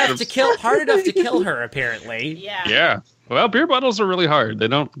Hard enough to kill her, apparently. Yeah. Yeah. Well, beer bottles are really hard. They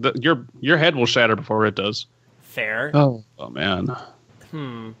don't. Your head will shatter before it does. Fair. Oh man.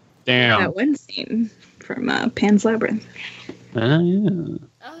 Damn. That one scene from Pan's Labyrinth Yeah.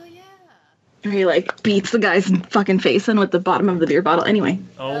 Oh yeah. where he like beats the guy's fucking face in with the bottom of the beer bottle. Anyway,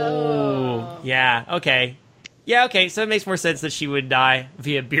 Oh, yeah. Okay. Yeah. Okay. So it makes more sense that she would die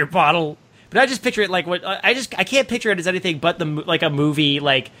via beer bottle. But I just picture it like what I can't picture it as anything but like a movie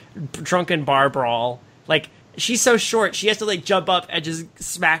like drunken bar brawl. Like she's so short, she has to like jump up and just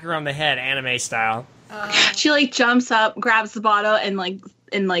smack her on the head, anime style. she like jumps up, grabs the bottle, and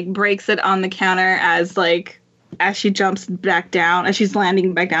breaks it on the counter as she jumps back down, as she's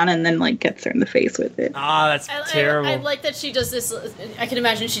landing back down, and then like gets her in the face with it. Ah, that's terrible. I like that she does this. I can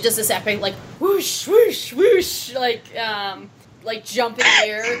imagine she does this epic like whoosh whoosh whoosh like jump in the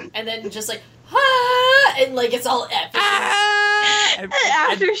air and then just like and like it's all epic. And-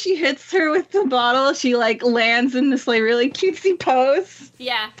 After she hits her with the bottle, she like lands in this like really cutesy pose.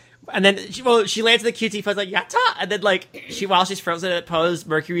 Yeah. And then she lands in the cutesy pose like yatta, and then like while she's frozen in that pose,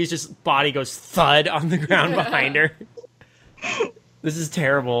 Mercury's just body goes thud on the ground behind her. This is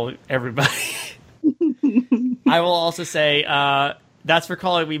terrible, everybody. I will also say, that's for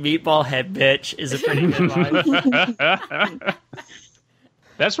calling me meatball head bitch is a pretty good line.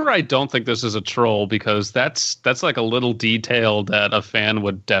 That's where I don't think this is a troll, because that's like a little detail that a fan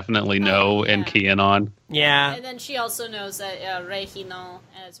would definitely know and key in on. Yeah. And then she also knows that Regino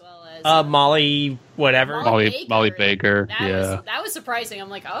as well as Molly whatever. Molly Baker. That was surprising. I'm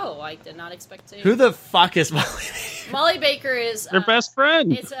like, oh, I did not expect to. Who the fuck is Molly? Molly Baker is Their best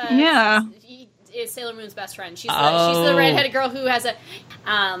friend. It's Yeah. It's Sailor Moon's best friend. She's the redheaded girl who has that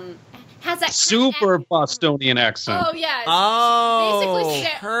Super Bostonian accent. Oh yeah. Oh, Basically,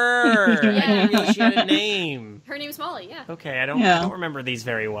 her. Yeah. I didn't realize she had a name. her name's Molly. Yeah. Okay, I don't remember these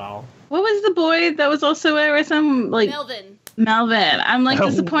very well. What was the boy that was also there with him? Like Melvin. Melvin. I'm like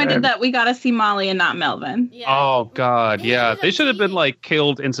Melvin. disappointed that we got to see Molly and not Melvin. Yeah. Oh God, Yeah, yeah. They should have been like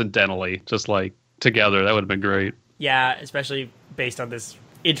killed incidentally, just like together. That would have been great. Yeah, especially based on this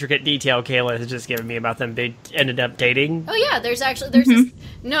intricate detail Kayla has just given me about them. They ended up dating. Oh yeah, there's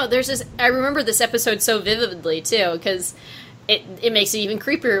this. I remember this episode so vividly too because it makes it even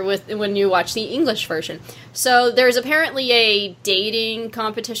creepier when you watch the English version. So there's apparently a dating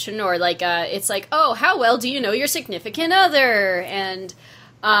competition or like it's like, oh, how well do you know your significant other? And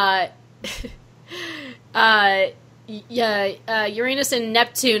Uranus and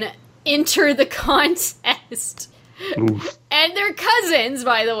Neptune enter the contest. Oof. And they're cousins,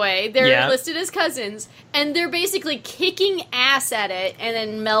 by the way. They're Yeah. listed as cousins. And they're basically kicking ass at it. And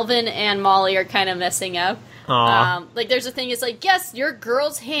then Melvin and Molly are kind of messing up. Aw. Like, there's a thing, it's like, guess your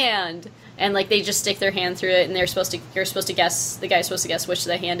girl's hand. And, like, they just stick their hand through it. And you're supposed to guess, the guy's supposed to guess which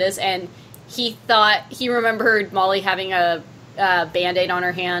the hand is. And he remembered Molly having a Band-Aid on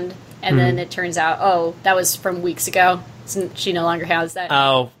her hand. And then it turns out, oh, that was from weeks ago. So she no longer has that.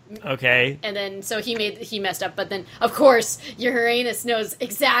 Oh, okay. And then, so he messed up, but then, of course, Uranus knows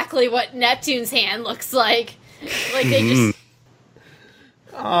exactly what Neptune's hand looks like. Like, they just...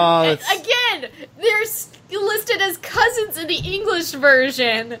 Oh, that's- Again, they're listed as cousins in the English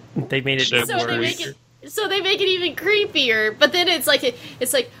version. they made it So So worse. they make it even creepier. But then it's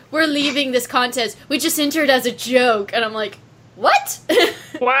like, we're leaving this contest. We just entered as a joke. And I'm like, what?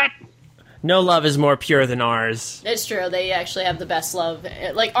 What? No love is more pure than ours. It's true. They actually have the best love.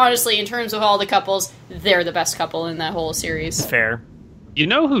 Like, honestly, in terms of all the couples, they're the best couple in that whole series. Fair. You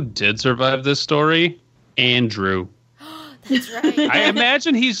know who did survive this story? Andrew. That's right. I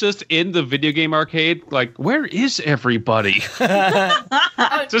imagine he's just in the video game arcade, like, where is everybody?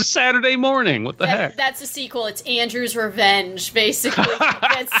 It's a Saturday morning. What the heck? That's a sequel. It's Andrew's Revenge, basically.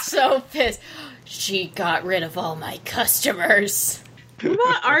 That's so pissed. She got rid of all my customers. What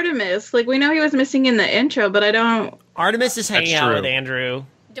about Artemis? Like we know he was missing in the intro, but I don't. Artemis is hanging That's out true. with Andrew.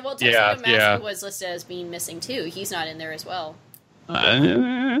 Well, Yeah, Tuxedo Mask yeah. was listed as being missing, too. He's not in there as well.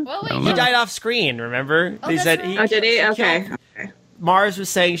 Well, wait, He died off screen, remember? Oh, They that's said right. Oh, did he? she Okay. killed- Mars was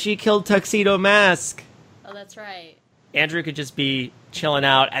saying she killed Tuxedo Mask. Oh, that's right. Andrew could just be chilling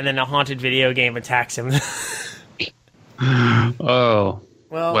out, and then a haunted video game attacks him. Oh,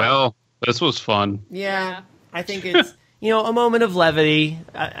 well, well, this was fun. yeah, I think it's a moment of levity.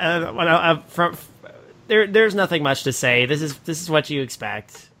 There's nothing much to say. This is what you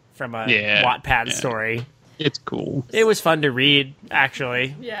expect from a Wattpad story. It's cool. It was fun to read,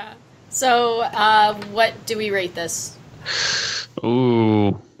 actually. Yeah. So, what do we rate this?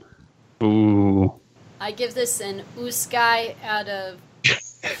 Ooh. I give this an Uskai out of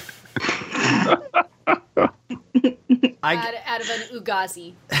out of an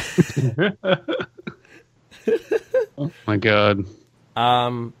Ugazi. Oh my god.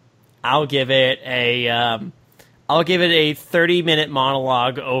 I'll give it a 30-minute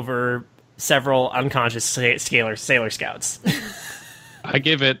monologue over several unconscious Sailor Scouts. I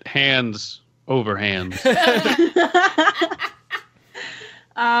give it hands over hands.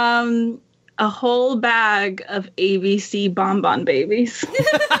 A whole bag of ABC bonbon babies.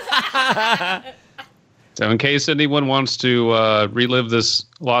 So in case anyone wants to relive this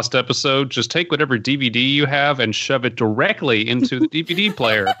lost episode, just take whatever DVD you have and shove it directly into the DVD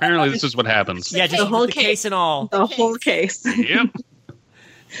player. Apparently this is what happens. Yeah, just The whole the case and all. The whole case. Yep.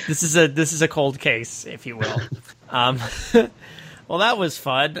 This is a cold case, if you will. Well, that was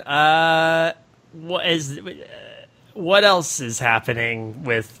fun. What else is happening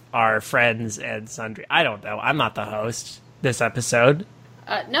with our friends and sundry? I don't know. I'm not the host this episode.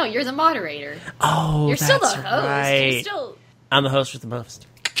 No, you're the moderator. Oh, You're still the that's host. right. You're still. I'm the host with the most.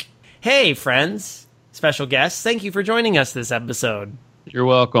 Hey, friends, special guests, thank you for joining us this episode. You're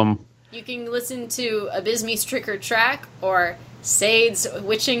welcome. You can listen to Abysme's Trick or Track or Sade's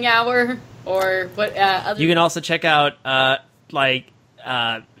Witching Hour or what other. You can also check out,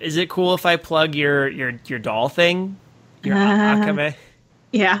 is it cool if I plug your doll thing? Your Akame?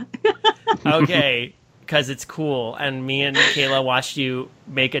 Yeah. Okay, because it's cool, and me and Kayla watched you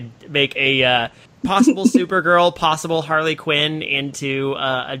make a possible Supergirl, possible Harley Quinn into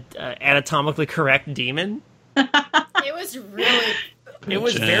a anatomically correct demon. It was really. It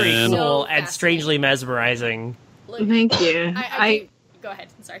was very Jen. cool So and strangely mesmerizing. Like, Thank you. go ahead.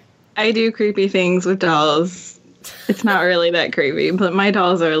 I'm sorry. I do creepy things with dolls. It's not really that creepy, but my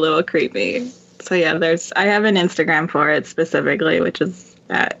dolls are a little creepy. So yeah, I have an Instagram for it specifically, which is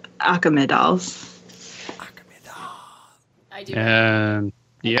at Akame Dolls. I do. And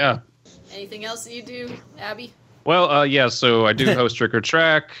yeah. Anything else that you do, Abby? Well, yeah, so I do host Trick or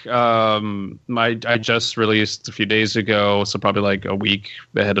Track. I just released a few days ago, so probably like a week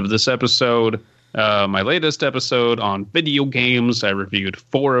ahead of this episode. My latest episode on video games. I reviewed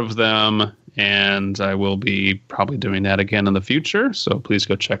 4 of them, and I will be probably doing that again in the future, so please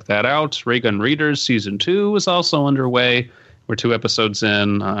go check that out. Ray Gun Readers Season 2 is also underway. We're 2 episodes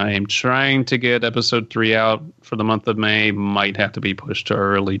in. I am trying to get episode 3 out for the month of May. Might have to be pushed to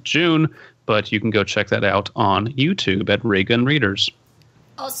early June, but you can go check that out on YouTube at Ray Gun Readers.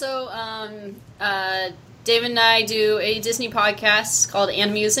 Also, David and I do a Disney podcast called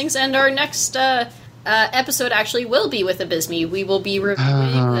Animusings, and our next episode actually will be with Abysme. We will be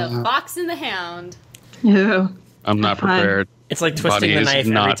reviewing The Fox and the Hound. Yeah. I'm not Fun. prepared. It's like twisting Body the is knife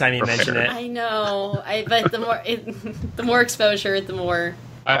every not time you mention prepared. it. I know, but the more exposure, the more.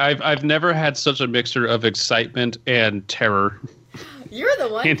 I've never had such a mixture of excitement and terror You're the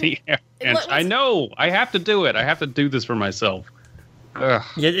one. in the air. And I know. I have to do it. I have to do this for myself. Ugh.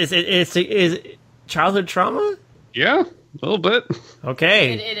 Yeah, is it childhood trauma? Yeah, a little bit.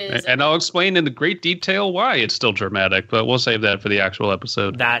 Okay. It is. And I'll explain in great detail why it's still dramatic, but we'll save that for the actual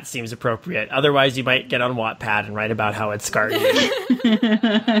episode. That seems appropriate. Otherwise, you might get on Wattpad and write about how it scarred you.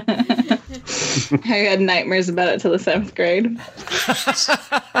 I had nightmares about it till the 7th grade.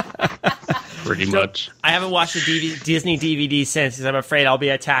 Pretty much. I haven't watched a Disney DVD since because I'm afraid I'll be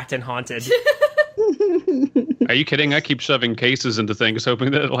attacked and haunted. Are you kidding? I keep shoving cases into things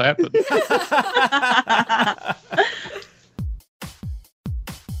hoping that it'll happen.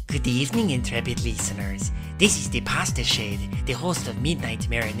 Good evening, intrepid listeners. This is the Pasta Shade, the host of Midnight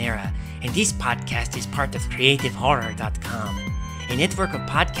Marinara, and this podcast is part of CreativeHorror.com, a network of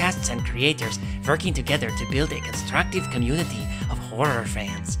podcasts and creators working together to build a constructive community of horror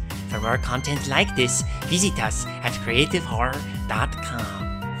fans. For more content like this, visit us at CreativeHorror.com.